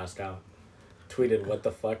superstar to ask out. Tweeted what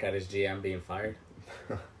the fuck at his GM being fired.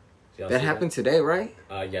 That happened today, right?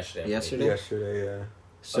 Yesterday. Yesterday, yeah.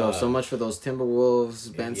 So much for those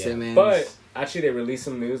Timberwolves, Ben Simmons. But actually they released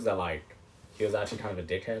some news that, like, he was actually kind of a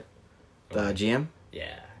dickhead. The GM?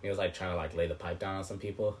 Yeah. He was, like, trying to, like, lay the pipe down on some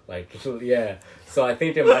people. Like, yeah. So I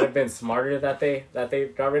think it might have been smarter that they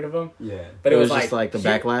got rid of him. Yeah. But it was just, like, the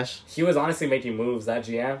backlash? He was honestly making moves, that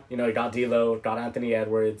GM. You know, he got D'Lo, got Anthony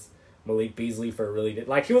Edwards, Malik Beasley for a really...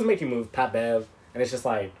 Like, he was making moves, Pat Bev. And it's just,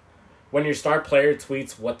 like, when your star player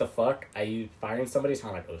tweets, what the fuck, are you firing somebody? It's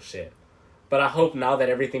kind of like, oh, shit. But I hope now that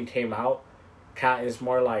everything came out, Kat is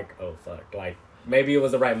more like, oh, fuck. Like, maybe it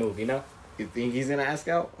was the right move, you know? You think he's going to ask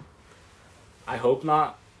out? I hope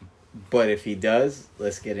not. But if he does,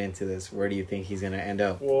 let's get into this. Where do you think he's going to end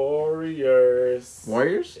up? Warriors?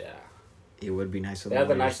 Yeah. It would be nice for the Warriors.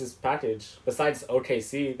 They have the nicest package. Besides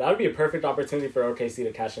OKC. That would be a perfect opportunity for OKC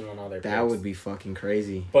to cash in on all their picks. That would be fucking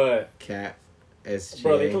crazy. But... Cat, SJ...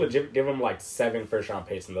 Bro, they could legit give them, like, 7 first-round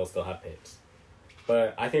picks and they'll still have picks.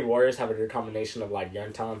 But I think Warriors have a good combination of, like,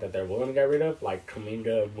 young talent that they're willing to get rid of. Like,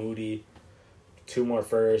 Kuminga, Moody, 2 more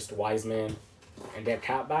first, Wiseman, and get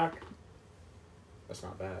Cat back. That's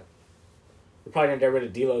not bad. We're probably going to get rid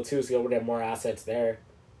of D'Lo, too, so you'll get more assets there.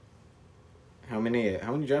 How many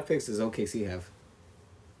draft picks does OKC have?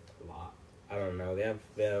 A lot. I don't know. They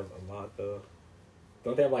have a lot, though.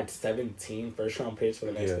 Don't they have, like, 17 first-round picks for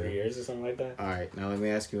the next 3 years or something like that? All right. Now let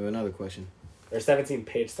me ask you another question. Or 17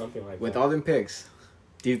 picks, something like that. With all them picks,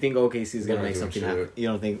 do you think OKC is going to make something happen? You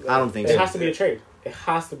don't think? I don't think so. It has to be a trade. It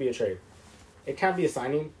has to be a trade. It can't be a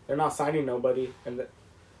signing. They're not signing nobody. And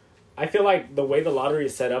I feel like the way the lottery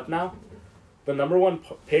is set up now, the number 1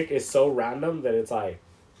 pick is so random that it's like...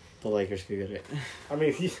 The Lakers could get it. I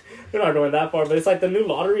mean, they're not going that far, but it's like the new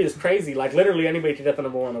lottery is crazy. Like, literally anybody could get the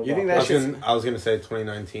number 1 overall. You think that I was going to say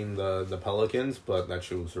 2019, the Pelicans, but that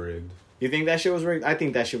shit was rigged. You think that shit was rigged? I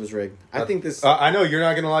think that shit was rigged. I think this... I know you're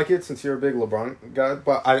not going to like it since you're a big LeBron guy,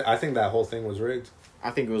 but I think that whole thing was rigged.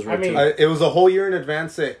 I think it was rigged, too. It was a whole year in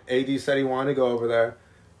advance that AD said he wanted to go over there.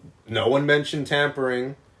 No one mentioned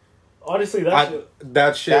tampering. Honestly,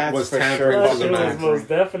 that shit was tampering to the max. Most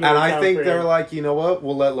definitely and I think they're like, you know what?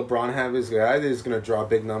 We'll let LeBron have his guy. He's going to draw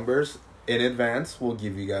big numbers. In advance, we'll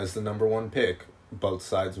give you guys the number 1 pick. Both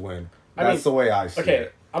sides win. That's the way I see it. Okay,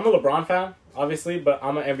 I'm a LeBron fan, obviously, but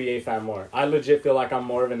I'm an NBA fan more. I legit feel like I'm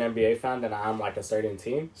more of an NBA fan than I am like a certain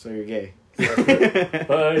team. So you're gay.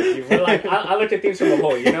 But like I look at things from a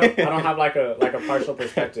whole, you know. I don't have like a partial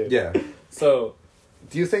perspective. Yeah. So,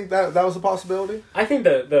 do you think that was a possibility? I think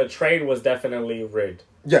the trade was definitely rigged.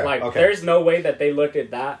 Yeah. Like, okay. there's no way that they look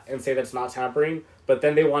at that and say that's not tampering. But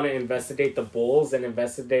then they want to investigate the Bulls and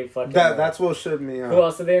investigate fucking. That's what showed me. Who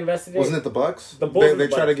else did they investigate? Wasn't it the Bucks? The Bulls. They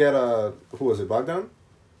tried to get who was it? Bogdan.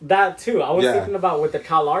 That too. I was thinking about with the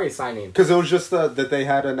Kyle Lowry signing. Because it was just that they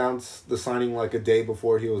had announced the signing like a day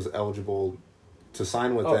before he was eligible to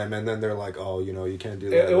sign with them, and then they're like, "Oh, you can't do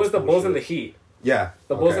that." It was the Bulls and the Heat. Yeah,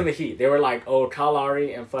 the Bulls and the Heat. They were like, "Oh, Kyle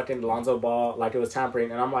Lowry and fucking Lonzo Ball, like it was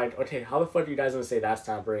tampering," and I'm like, "Okay, how the fuck are you guys gonna say that's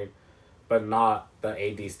tampering, but not the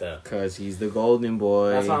AD stuff?" Cause he's the golden boy.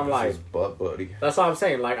 That's why I'm like, his butt buddy. That's what I'm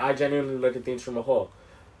saying. Like, I genuinely look at things from a whole,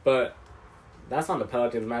 but that's on the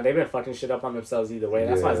Pelicans, man. They've been fucking shit up on themselves either way.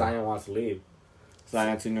 That's why Zion wants to leave.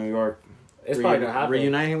 Zion to New York. It's probably gonna happen.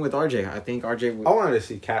 Reunite him with RJ. I think RJ would... I wanted to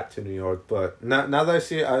see Cat to New York, but now that I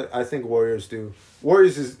see it, I think Warriors do.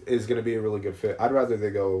 Warriors is going to be a really good fit. I'd rather they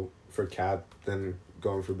go for Cat than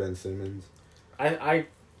going for Ben Simmons. I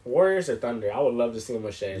Warriors or Thunder. I would love to see him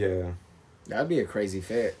with Shea. Yeah. That'd be a crazy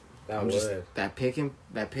fit. That would. That pick and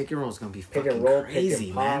roll is going to be pick fucking and roll, crazy, pick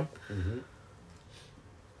and man. Mm-hmm.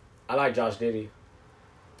 I like Josh Giddey.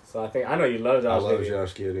 So I know you love Josh Giddey. I love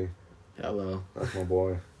Josh Giddey. Hello. That's my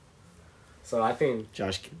boy. So I think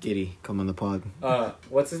Josh Giddey, come on the pod.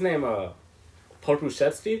 What's his name?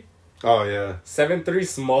 Pokusevsky? Oh yeah. 7'3"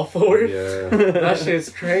 small forward. Yeah. That shit's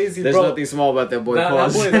crazy, There's bro. nothing small about that boy.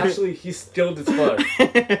 That boy is actually he's skilled as fuck.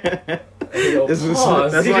 That's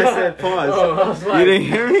why I said pause. Oh, I was like, you didn't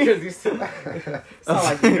hear me? Because you sound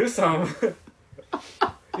like you knew something.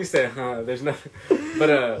 You said, there's nothing. But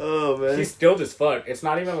oh man, he's skilled as fuck. It's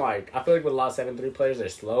not even like I feel like with a lot of 7'3" players they're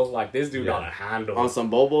slow. Like this dude got a handle on some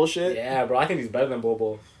Bobo shit. Yeah, bro. I think he's better than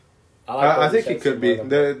Bobo. I think he could be.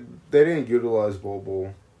 They didn't utilize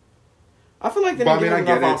Bobo. I feel like they didn't give him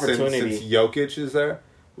enough opportunity. Since Jokic is there.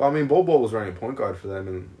 Well, I mean, Bobo was running point guard for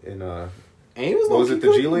them in and he was what was it,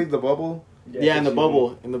 the G League, the bubble? Yeah, in the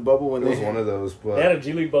bubble. In the bubble when it was one of those. But they had a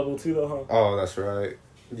G League bubble too, though, huh? Oh, that's right.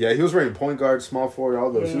 Yeah, he was running point guard, small forward,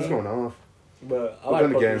 all those. He was going off. But I like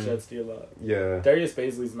Pokusevsky a lot. Yeah. Darius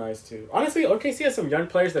Baisley's nice too. Honestly, OKC has some young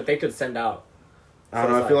players that they could send out. I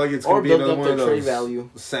don't know. I feel like it's going to be another one of those value.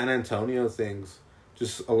 San Antonio things.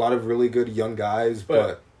 Just a lot of really good young guys,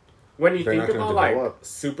 but when you think about like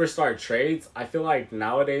superstar trades, I feel like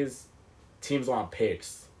nowadays teams want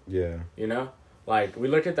picks. Yeah. You know? Like, we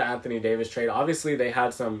look at the Anthony Davis trade. Obviously, they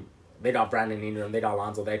got Brandon Ingram, they got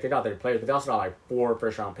Lonzo, they got their players, but they also got like 4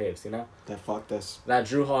 first-round picks, you know? That fucked us. That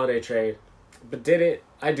Drew Holiday trade. But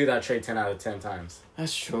I do that trade 10 out of 10 times.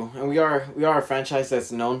 That's true. And we are a franchise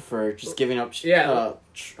that's known for just giving up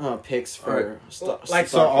picks for so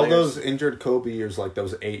all those injured Kobe years, like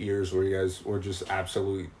those 8 years where you guys were just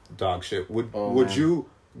absolute dog shit. Would you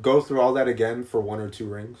go through all that again for 1 or 2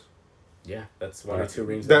 rings? Yeah, that's 1 or 2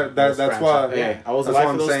 rings. That's why. Yeah, I was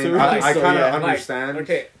alive for those saying. 2 rings. I kind of understand. Like,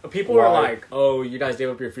 okay, people are like, "Oh, you guys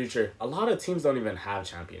gave up your future." A lot of teams don't even have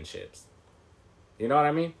championships. You know what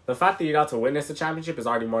I mean? The fact that you got to witness a championship is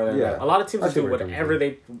already more than that. A lot of teams do whatever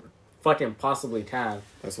they fucking possibly can.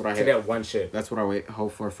 That's what I get one ship. That's what I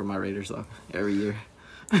hope for my Raiders though every year.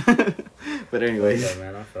 But anyways, yeah,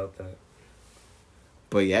 man, I felt that.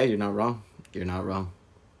 But yeah, you're not wrong. You're not wrong.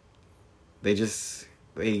 They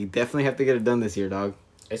definitely have to get it done this year, dog.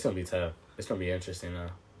 It's gonna be tough. It's gonna be interesting though.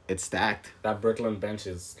 It's stacked. That Brooklyn bench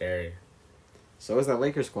is scary. So is that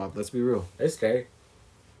Lakers squad. Let's be real. It's scary.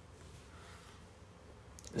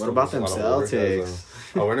 What about them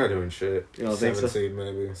Celtics? Oh, we're not doing shit. You don't think so? Seed,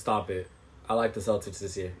 maybe. Stop it. I like the Celtics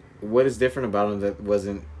this year. What is different about them that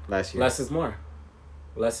wasn't last year? Less is more.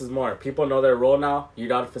 Less is more. People know their role now. You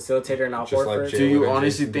got a facilitator now. Horford. Do you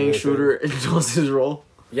honestly think Schroeder knows his role?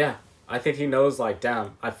 Yeah. I think he knows, like,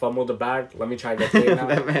 damn, I fumbled the bag. Let me try to get to it now.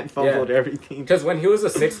 That man fumbled everything. Because when he was a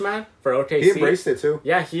 6th man for OKC... He embraced it, too.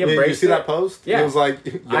 Yeah, he embraced it. You see that post? Yeah. He was like,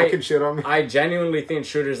 y'all can shit on me. I genuinely think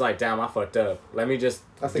Schroeder's like, damn, I fucked up. Let me just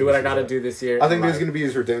do what I got to do this year. I think this is going to be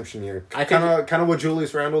his redemption year. Kind of what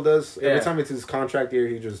Julius Randle does. Yeah. Every time it's his contract year,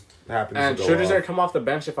 he just happens to go And Schroeder's going to come off the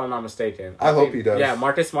bench, if I'm not mistaken. I hope he does. Yeah,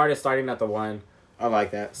 Marcus Smart is starting at the 1. I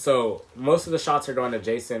like that. So, most of the shots are going to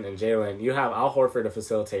Jason and Jalen. You have Al Horford to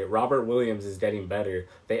facilitate. Robert Williams is getting better.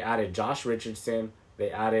 They added Josh Richardson.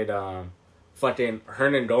 They added fucking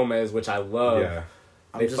Hernan Gomez, which I love. Yeah.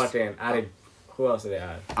 They fucking added... Who else did they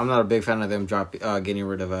add? I'm not a big fan of them getting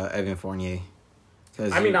rid of Evan Fournier.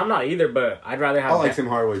 I mean, I'm not either, but I'd rather have... I like Tim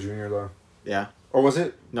Hardaway Jr., though. Yeah. Or was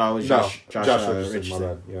it? No, it was Josh Richardson. Richardson. My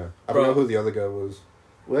bad. Yeah. I don't know who the other guy was.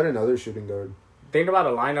 We had another shooting guard. Think about a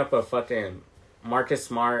lineup of fucking Marcus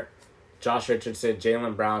Smart, Josh Richardson,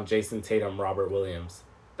 Jaylen Brown, Jason Tatum, Robert Williams.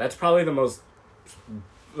 That's probably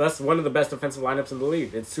that's one of the best defensive lineups in the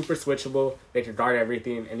league. It's super switchable. They can guard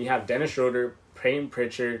everything. And you have Dennis Schroeder, Peyton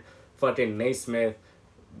Pritchard, fucking Naismith,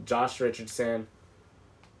 Josh Richardson,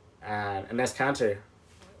 and Enes Kanter.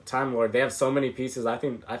 Time Lord. They have so many pieces. I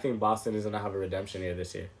think Boston is going to have a redemption year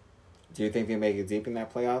this year. Do you think they make it deep in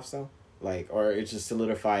that playoffs, though? Or it's just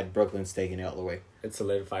solidified Brooklyn's taking it all the way? It's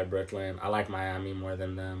solidified Brooklyn. I like Miami more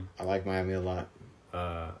than them. I like Miami a lot.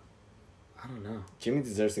 I don't know. Jimmy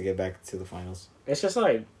deserves to get back to the finals. It's just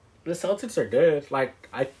like, the Celtics are good. Like,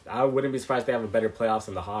 I wouldn't be surprised if they have a better playoffs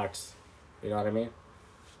than the Hawks. You know what I mean?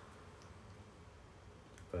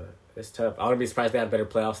 But it's tough. I wouldn't be surprised if they had better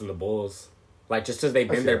playoffs than the Bulls. Like, just because they've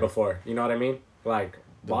been there before. You know what I mean? Like,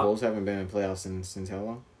 the Bulls haven't been in playoffs since how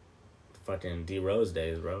long? Fucking D-Rose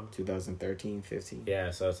days, bro. 2013, 15.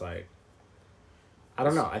 Yeah, so it's like, I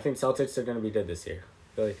don't know. I think Celtics are going to be good this year.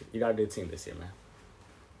 I feel like you got a good team this year, man.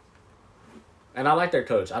 And I like their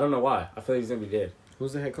coach. I don't know why. I feel like he's going to be good.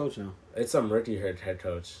 Who's the head coach now? It's some rookie head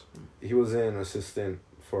coach. He was an assistant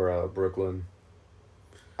for Brooklyn.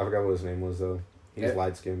 I forgot what his name was, though. He's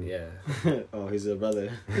light-skinned. Yeah. Oh, he's a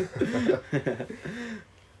brother.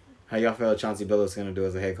 How y'all feel Chauncey Billups going to do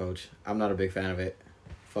as a head coach? I'm not a big fan of it.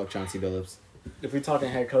 Fuck Chauncey Billups. If we're talking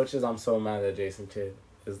head coaches, I'm so mad that Jason Kidd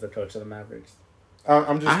is the coach of the Mavericks.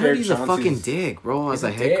 I'm just I heard he's a fucking dick, bro, as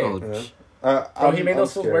a head coach. Yeah. He made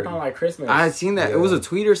those fools work on like Christmas. I had seen that. Yeah. It was a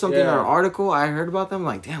tweet or something or an article. I heard about them.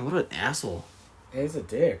 Like, damn, what an asshole. He's a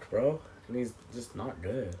dick, bro. And he's just not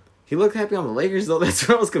good. He looked happy on the Lakers, though. That's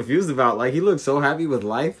what I was confused about. Like, he looked so happy with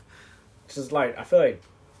life. It's just like, I feel like...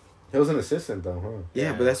 He was an assistant, though, huh?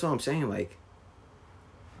 Yeah, but that's what I'm saying. Like,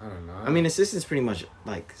 I don't know. I mean, assistant's pretty much,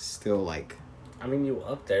 like, still, like... I mean, you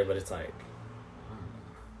up there, but it's like... I don't know.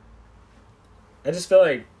 I just feel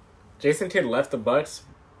like Jason Kidd left the Bucks.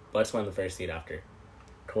 Bucks won the first seed after.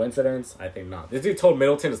 Coincidence? I think not. This dude told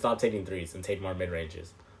Middleton to stop taking threes and take more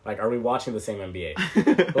mid-ranges. Like, are we watching the same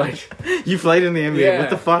NBA? Like... You played in the NBA. Yeah. What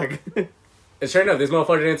the fuck? And sure enough, this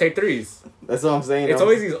motherfucker didn't take threes. That's what I'm saying. It's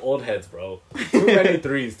always these old heads, bro. Too many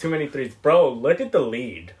threes. Bro, look at the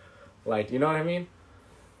lead. Like, you know what I mean?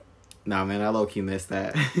 Nah, man, I low-key missed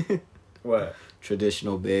that. What?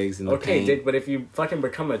 Traditional bigs in the paint. Okay, Dick, but if you fucking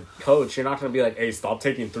become a coach, you're not going to be like, hey, stop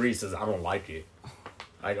taking threes because I don't like it.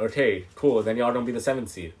 Like, okay, cool. Then y'all don't be the 7th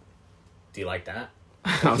seed. Do you like that?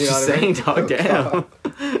 I'm just saying, dog, damn.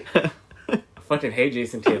 I fucking hate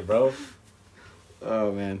Jason Kidd, bro.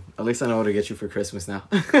 Oh, man. At least I know what to get you for Christmas now.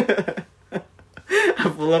 I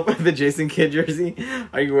pull up with the Jason Kidd jersey.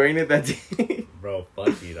 Are you wearing it that day? Bro,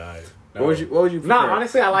 fuck you, dog. No. What would you prefer? Nah,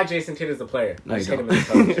 honestly, I like Jason Kidd as a player. No, I just hate him as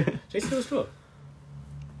a coach. Jason Kidd was cool.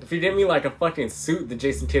 If you give me like a fucking suit that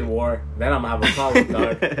Jason Kidd wore, then I'm gonna have a problem,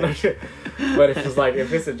 dog. But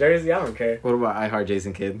if it's a jersey, I don't care. What about I Heart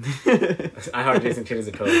Jason Kidd? I Heart Jason Kidd as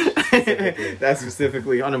a coach. Specifically. That's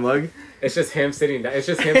specifically on a mug? It's just him sitting down. It's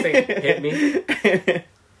just him saying, hit me.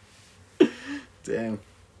 Damn.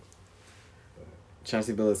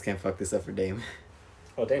 Chauncey Billups can't fuck this up for Dame.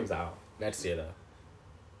 Oh, Dame's out. Next year, though.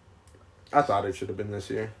 I thought it should have been this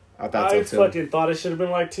year. I thought so, too. Fucking thought it should have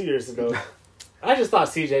been like 2 years ago. I just thought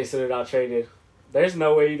CJ should have got traded. There's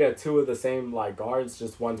no way you got two of the same like guards,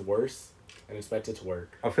 just one's worse, and expect it to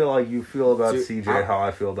work. I feel like you feel about CJ how I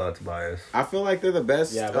feel about Tobias. I feel like they're the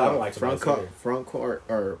best. Yeah, but I don't like front court,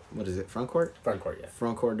 or what is it? Front court? Front court, yeah.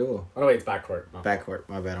 Front court duo. Oh no, wait, it's backcourt. Backcourt.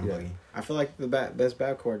 My bad, I'm bugging. I feel like the best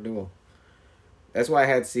backcourt duo. That's why I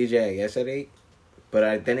had CJ, I guess, at 8.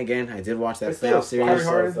 But then again, I did watch that playoff series.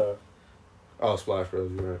 Oh, Splash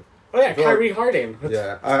Bros. You're right. Oh yeah, Kyrie Harden.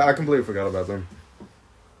 Yeah, I completely forgot about them.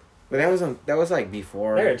 But that was like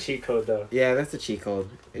before. They're a cheat code though. Yeah, that's the cheat code.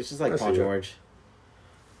 It's just like Paul George.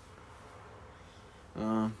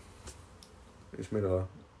 Just made a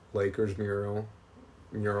Lakers mural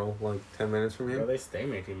like 10 minutes from here. Bro, they stay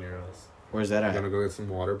making murals. Where's that at? I'm gonna go get some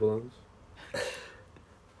water balloons.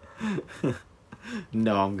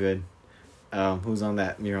 No, I'm good. Who's on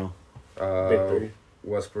that mural? Big 3.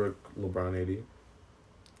 Westbrook, LeBron, AD.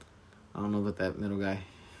 I don't know about that middle guy.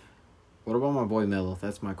 What about my boy Melo?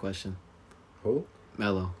 That's my question. Who?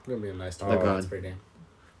 Melo. It's gonna be a nice the god.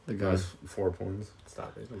 The god. Nice 4 points.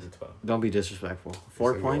 Stop it. It's gonna be 12. Don't be disrespectful.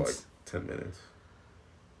 4 points? Like 10 minutes.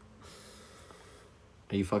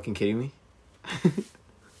 Are you fucking kidding me?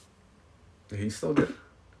 He's still good.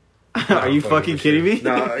 Are you fucking kidding me?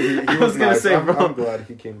 No, he was gonna say, bro. I'm glad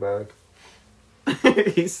he came back.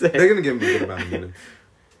 He said they're gonna give him a good amount of minutes.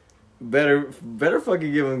 Better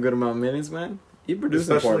fucking give him a good amount of minutes, man. He produced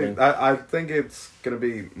Especially, in Portland. I think it's gonna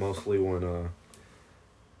be mostly when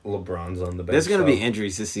LeBron's on the bench. There's gonna be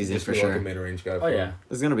injuries this season just for be sure. Like a mid-range guy. Oh yeah,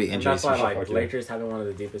 there's gonna be and injuries. that's why for like sure. Lakers having one of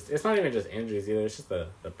the deepest. It's not even just injuries either. It's just the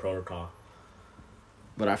protocol.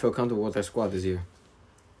 But I feel comfortable with our squad this year.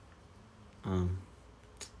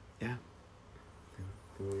 Yeah.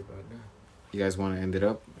 You guys want to end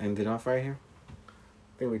it off right here?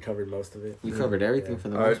 I think we covered most of it. We covered everything for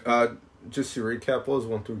the All most part. right, just to recap, what was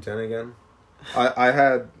 1 through 10 again? I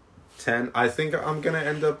had 10. I think I'm gonna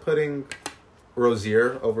end up putting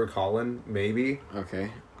Rozier over Colin, maybe.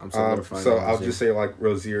 Okay, I'm solidified. So I'll just say like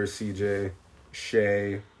Rozier, CJ,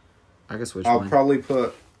 Shea. I guess which I'll one? probably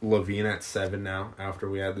put Levine at 7 now. After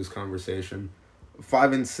we had this conversation,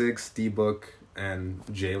 5 and 6, D-Book and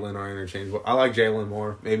Jalen are interchangeable. I like Jalen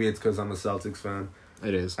more. Maybe it's because I'm a Celtics fan.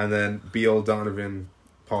 It is. And then Beal, Donovan,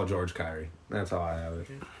 Paul George, Kyrie. That's how I have it.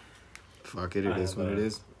 Fuck it. It is what it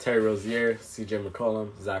is. Terry Rozier, C.J.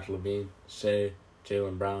 McCollum, Zach LaVine, Shea,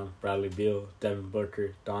 Jaylen Brown, Bradley Beal, Devin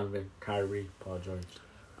Booker, Donovan, Kyrie, Paul George.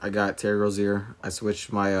 I got Terry Rozier. I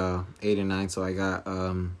switched my 8 and 9, so I got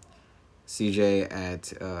CJ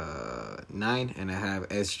at 9, and I have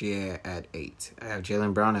SGA at 8. I have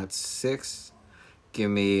Jaylen Brown at 6. Give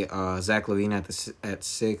me Zach LaVine at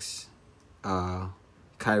 6.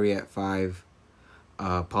 Kyrie at 5.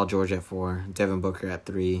 Paul George at 4. Devin Booker at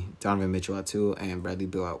 3. Donovan Mitchell at 2, and Bradley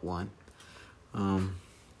Beal at 1.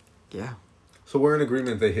 Yeah. So we're in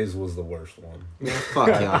agreement that his was the worst one. Fuck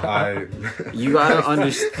y'all. You gotta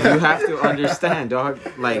understand. You have to understand, dog.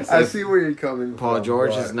 Like I see where you're coming Paul from.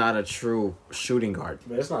 George is not a true shooting guard.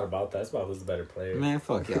 But it's not about that. It's about who's the better player. Man,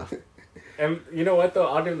 fuck y'all. And you know what, though?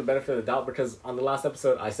 I'll give him the benefit of the doubt because on the last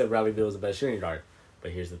episode, I said Bradley Beal was the best shooting guard.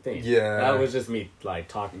 But here's the thing. Yeah. That was just me, like,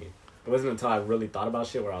 talking. It wasn't until I really thought about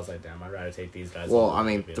shit where I was like, damn, I'd rather take these guys. Well, I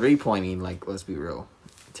mean, 3-pointing, like, let's be real,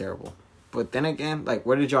 terrible. But then again, like,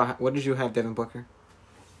 what did you have Devin Booker?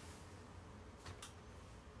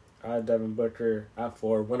 I had Devin Booker at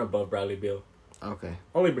 4, went above Bradley Beal. Okay.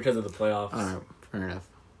 Only because of the playoffs. All right, fair enough.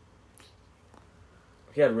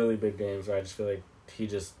 He had really big games where I just feel like he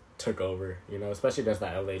just took over, you know, especially against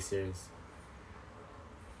that LA series.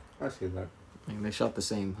 I see that. I mean, they shot the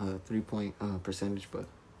same 3-point percentage, but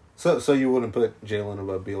So you wouldn't put Jalen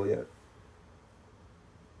above Beal yet?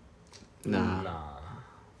 nah.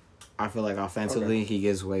 I feel like offensively he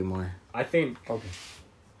gives way more. I think,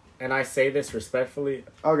 and I say this respectfully,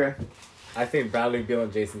 Okay. I think Bradley Beal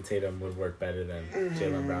and Jason Tatum would work better than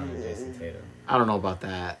Jaylen Brown and Jason Tatum. I don't know about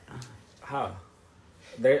that. How?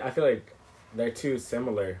 I feel like they're too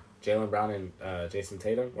similar, Jaylen Brown and Jason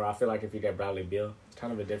Tatum, where I feel like if you get Bradley Beal, it's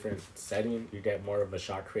kind of a different setting. You get more of a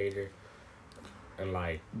shot creator and,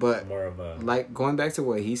 like, But more of a... Like, going back to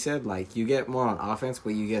what he said, like, you get more on offense,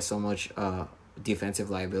 but you get so much defensive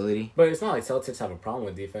liability. But it's not like Celtics have a problem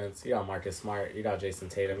with defense. You got Marcus Smart, you got Jason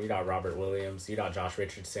Tatum, you got Robert Williams, you got Josh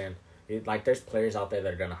Richardson. Like, there's players out there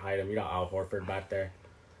that are going to hide him. You got Al Horford back there.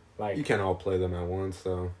 Like, You can't all play them at once,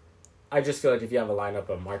 so. I just feel like if you have a lineup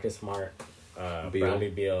of Marcus Smart, Beal. Bradley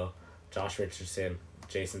Beal, Josh Richardson,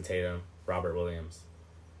 Jason Tatum, Robert Williams.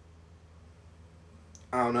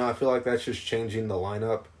 I don't know. I feel like that's just changing the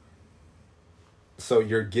lineup. So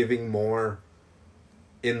you're giving more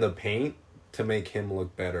in the paint to make him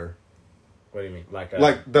look better. What do you mean? Like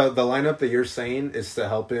the lineup that you're saying is to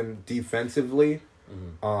help him defensively,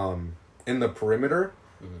 in the perimeter.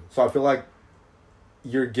 Mm-hmm. So I feel like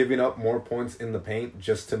you're giving up more points in the paint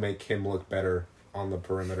just to make him look better on the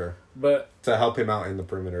perimeter. But To help him out in the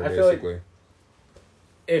perimeter, I feel like- basically.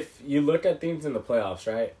 if you look at things in the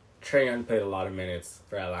playoffs, right? Trae Young played a lot of minutes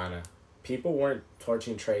for Atlanta. People weren't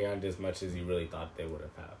torching Trae Young as much as you really thought they would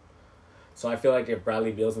have. So I feel like if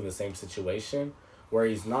Bradley Beal's in the same situation where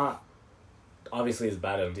he's not obviously as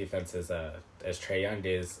bad on defense as Trae Young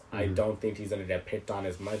is, I don't think he's going to get picked on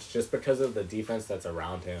as much just because of the defense that's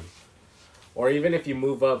around him. Or even if you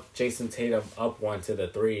move up Jason Tatum up 1 to the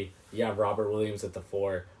 3, you have Robert Williams at the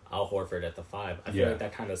 4, Al Horford at the 5. I feel like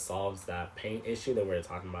that kind of solves that paint issue that we were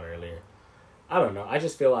talking about earlier. I don't know. I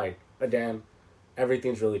just feel like, again,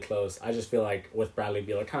 everything's really close. I just feel like with Bradley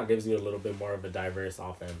Beal, it kind of gives you a little bit more of a diverse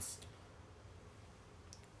offense.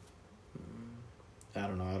 I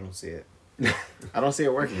don't know. I don't see it. I don't see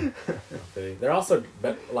it working. They're also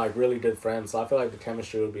like really good friends, so I feel like the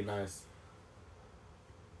chemistry would be nice.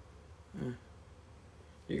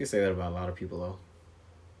 You can say that about a lot of people, though.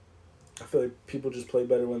 I feel like people just play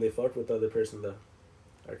better when they fuck with the other person, though.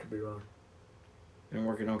 I could be wrong. Didn't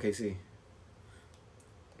work in OKC.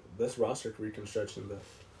 This roster reconstruction,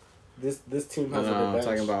 though. This team No, has a good I'm bench.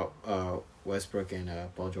 talking about Westbrook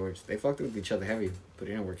and Paul George. They fucked with each other heavy, but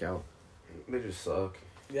it didn't work out. They just suck.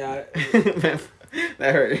 Yeah.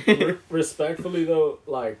 That hurt. Respectfully, though,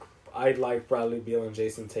 like, I like Bradley Beal and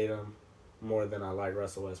Jason Tatum more than I like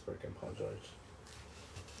Russell Westbrook and Paul George.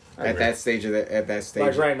 At that stage.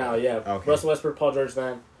 Like, right now, yeah. Okay. Russell Westbrook, Paul George,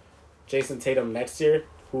 then Jason Tatum next year,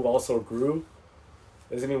 who also grew.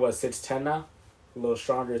 Isn't he, 6'10" now? A little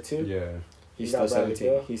stronger, too. Yeah. He's still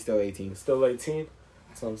 17. He's still 18. Still 18.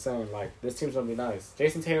 That's what I'm saying. Like, this team's going to be nice.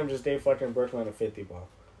 Jason Tatum just gave fucking Brooklyn a 50 ball.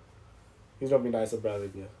 He's going to be nice with Bradley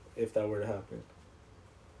Beal, if that were to happen.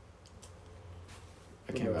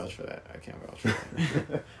 I can't vouch for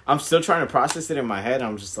that. I'm still trying to process it in my head.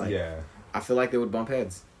 I'm just like, yeah. I feel like they would bump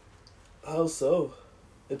heads. How so?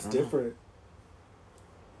 It's different.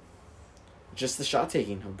 Just the shot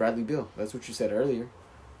taking of Bradley Beal. That's what you said earlier.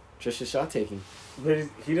 Just the shot taking. But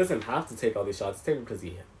he doesn't have to take all these shots. He's taking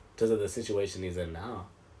because of the situation he's in now.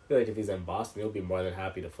 I feel like if he's in Boston, he'll be more than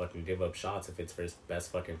happy to fucking give up shots if it's for his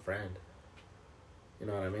best fucking friend. You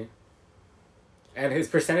know what I mean? And his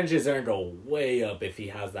percentages are going to go way up if he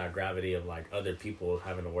has that gravity of, like, other people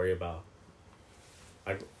having to worry about.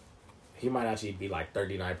 Like, he might actually be, like,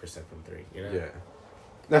 39% from three, you know? Yeah.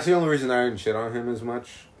 That's the only reason I didn't shit on him as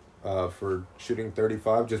much for shooting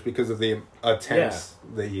 35, just because of the attempts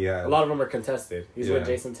that he had. A lot of them are contested. He's with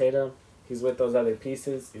Jason Tatum. He's with those other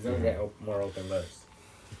pieces. He's going to get more open looks.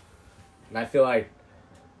 And I feel like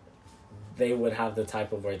they would have the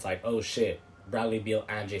type of where it's like, oh, shit. Bradley Beal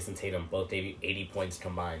and Jason Tatum both gave 80 points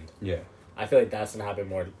combined. Yeah. I feel like that's going to happen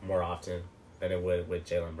more often than it would with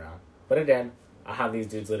Jaylen Brown. But again, I have these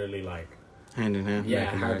dudes literally like... Hand in hand. Yeah,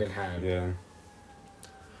 hand in hand. Yeah.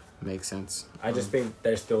 Makes sense. I just think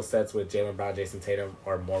their skill sets with Jaylen Brown, Jason Tatum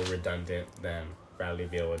are more redundant than Bradley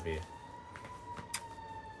Beal would be.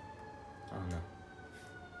 I don't know.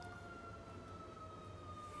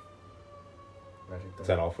 Is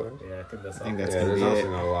that all for us? Yeah, I think that's all. I think that's There's gonna be honestly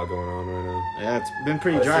it. not a lot going on right now. Yeah, it's been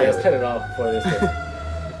pretty dry. Let's cut it off before this goes.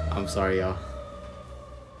 I'm sorry, y'all.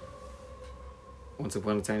 Once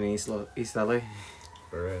upon a time in East LA.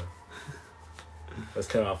 For real. Let's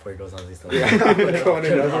cut it off before it goes on East LA. Yeah, I'm going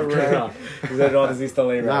in over. Is that all East LA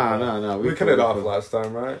right now? No. We cut it off last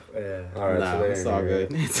time, right? Yeah. All right, nah, so it's all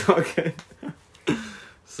good. It's all good.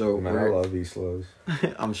 So man, I love East Los.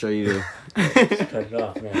 I'm sure you do. Cut it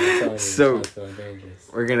off, man. I'm telling you, So, it's not so dangerous.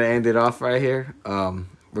 we're gonna end it off right here.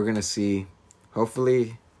 We're gonna see.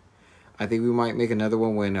 Hopefully, I think we might make another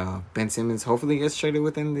one when Ben Simmons hopefully gets traded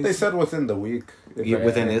within this. They said within the week.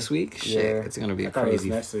 Within this week. Shit, Yeah. it's gonna be I thought it was crazy.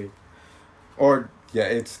 next week. Or yeah,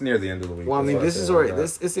 it's near the end of the week. Well, I mean, That's this what is said already about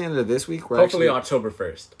this. It's the end of this week. We're Hopefully actually, October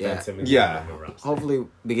 1st. Yeah. Ben Simmons Yeah. is on the roster. hopefully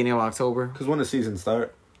beginning of October, that. Because when the season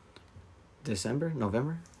start? November.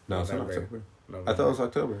 No, it's not November. October. November. I thought it was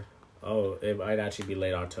October. Oh, it might actually be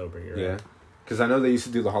late October. You're Yeah. right. Because I know they used to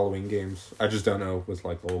do the Halloween games. I just don't know with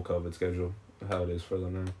like the whole COVID schedule how it is for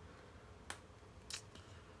them now.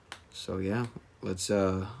 So yeah, let's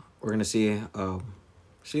we're gonna see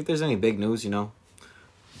if there's any big news, you know.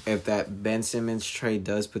 If that Ben Simmons trade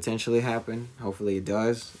does potentially happen, hopefully it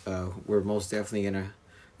does. We're most definitely gonna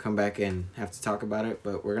come back and have to talk about it,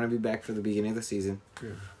 but we're gonna be back for the beginning of the season.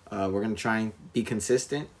 Yeah. We're gonna try and be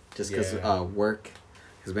consistent, just because work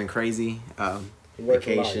has been crazy. We work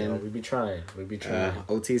a lot, Vacation. you know? We be trying.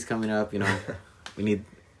 OT's coming up, you know. we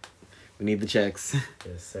need the checks.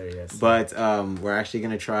 Yes, sir. Yes. Sir. But we're actually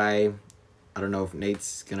gonna try. I don't know if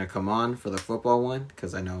Nate's gonna come on for the football one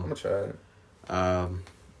because I I'm know. gonna try it. I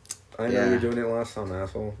know Yeah. you were doing it last time,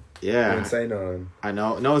 asshole. You Yeah, didn't say none. I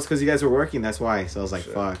know. No, it's because you guys were working. That's why. So I was like,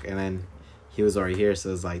 Shit. "Fuck!" And then he was already here, so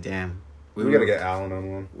it was like, "Damn." We gotta get Alan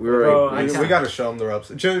on one. We were. Bro, We gotta show him the ropes.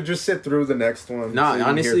 Just sit through the next one. No, so you can hear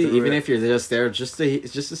honestly, through even it. if you're just there, just to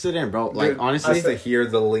sit in, bro. Like Dude, honestly, just to hear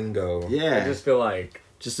the lingo. yeah, I just feel like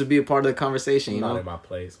just to be a part of the conversation, I'm you not know. in my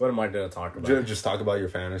place. What am I gonna talk about? Just talk about your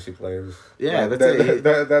fantasy players. Yeah, Like, that's it.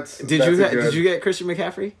 that's. Did that's you a good- did you get Christian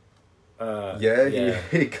McCaffrey? Yeah,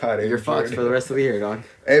 he got it. You're fucked for the rest of the year, dog.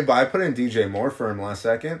 Hey, but I put in DJ Moore for him last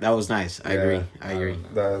second. That was nice. I Yeah. agree. I agree.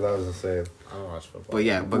 That was a save. I don't watch football. But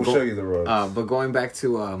yeah, We'll show you the ropes. But going back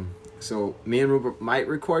to so me and Rupert might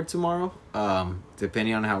record tomorrow.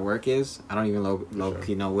 Depending on how work is, I don't even low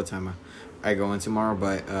key know what time I go in tomorrow.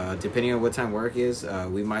 But depending on what time work is,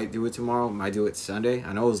 we might do it tomorrow. Might do it Sunday.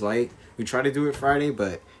 I know it was late. We tried to do it Friday,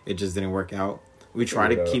 but it just didn't work out. We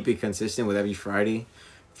try to keep it consistent with every Friday.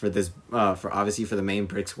 For this, for obviously for the main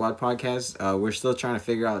Brick Squad podcast, we're still trying to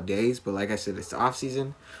figure out days. But like I said, it's the off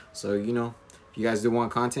season, so you know, if you guys do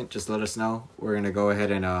want content, just let us know. We're gonna go ahead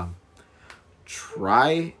and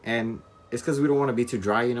try, and it's because we don't want to be too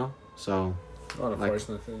dry, you know. So I don't want to like, force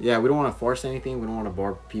nothing. yeah, we don't want to force anything. We don't want to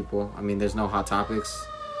bore people. I mean, there's no hot topics.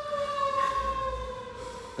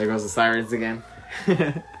 There goes the sirens again.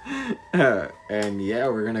 And yeah,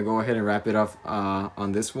 we're gonna go ahead and wrap it up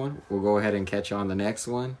on this one. We'll go ahead and catch you on the next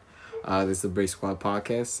one. This is the Brick Squad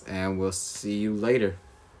podcast, and we'll see you later.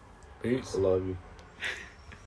 Peace. I love you.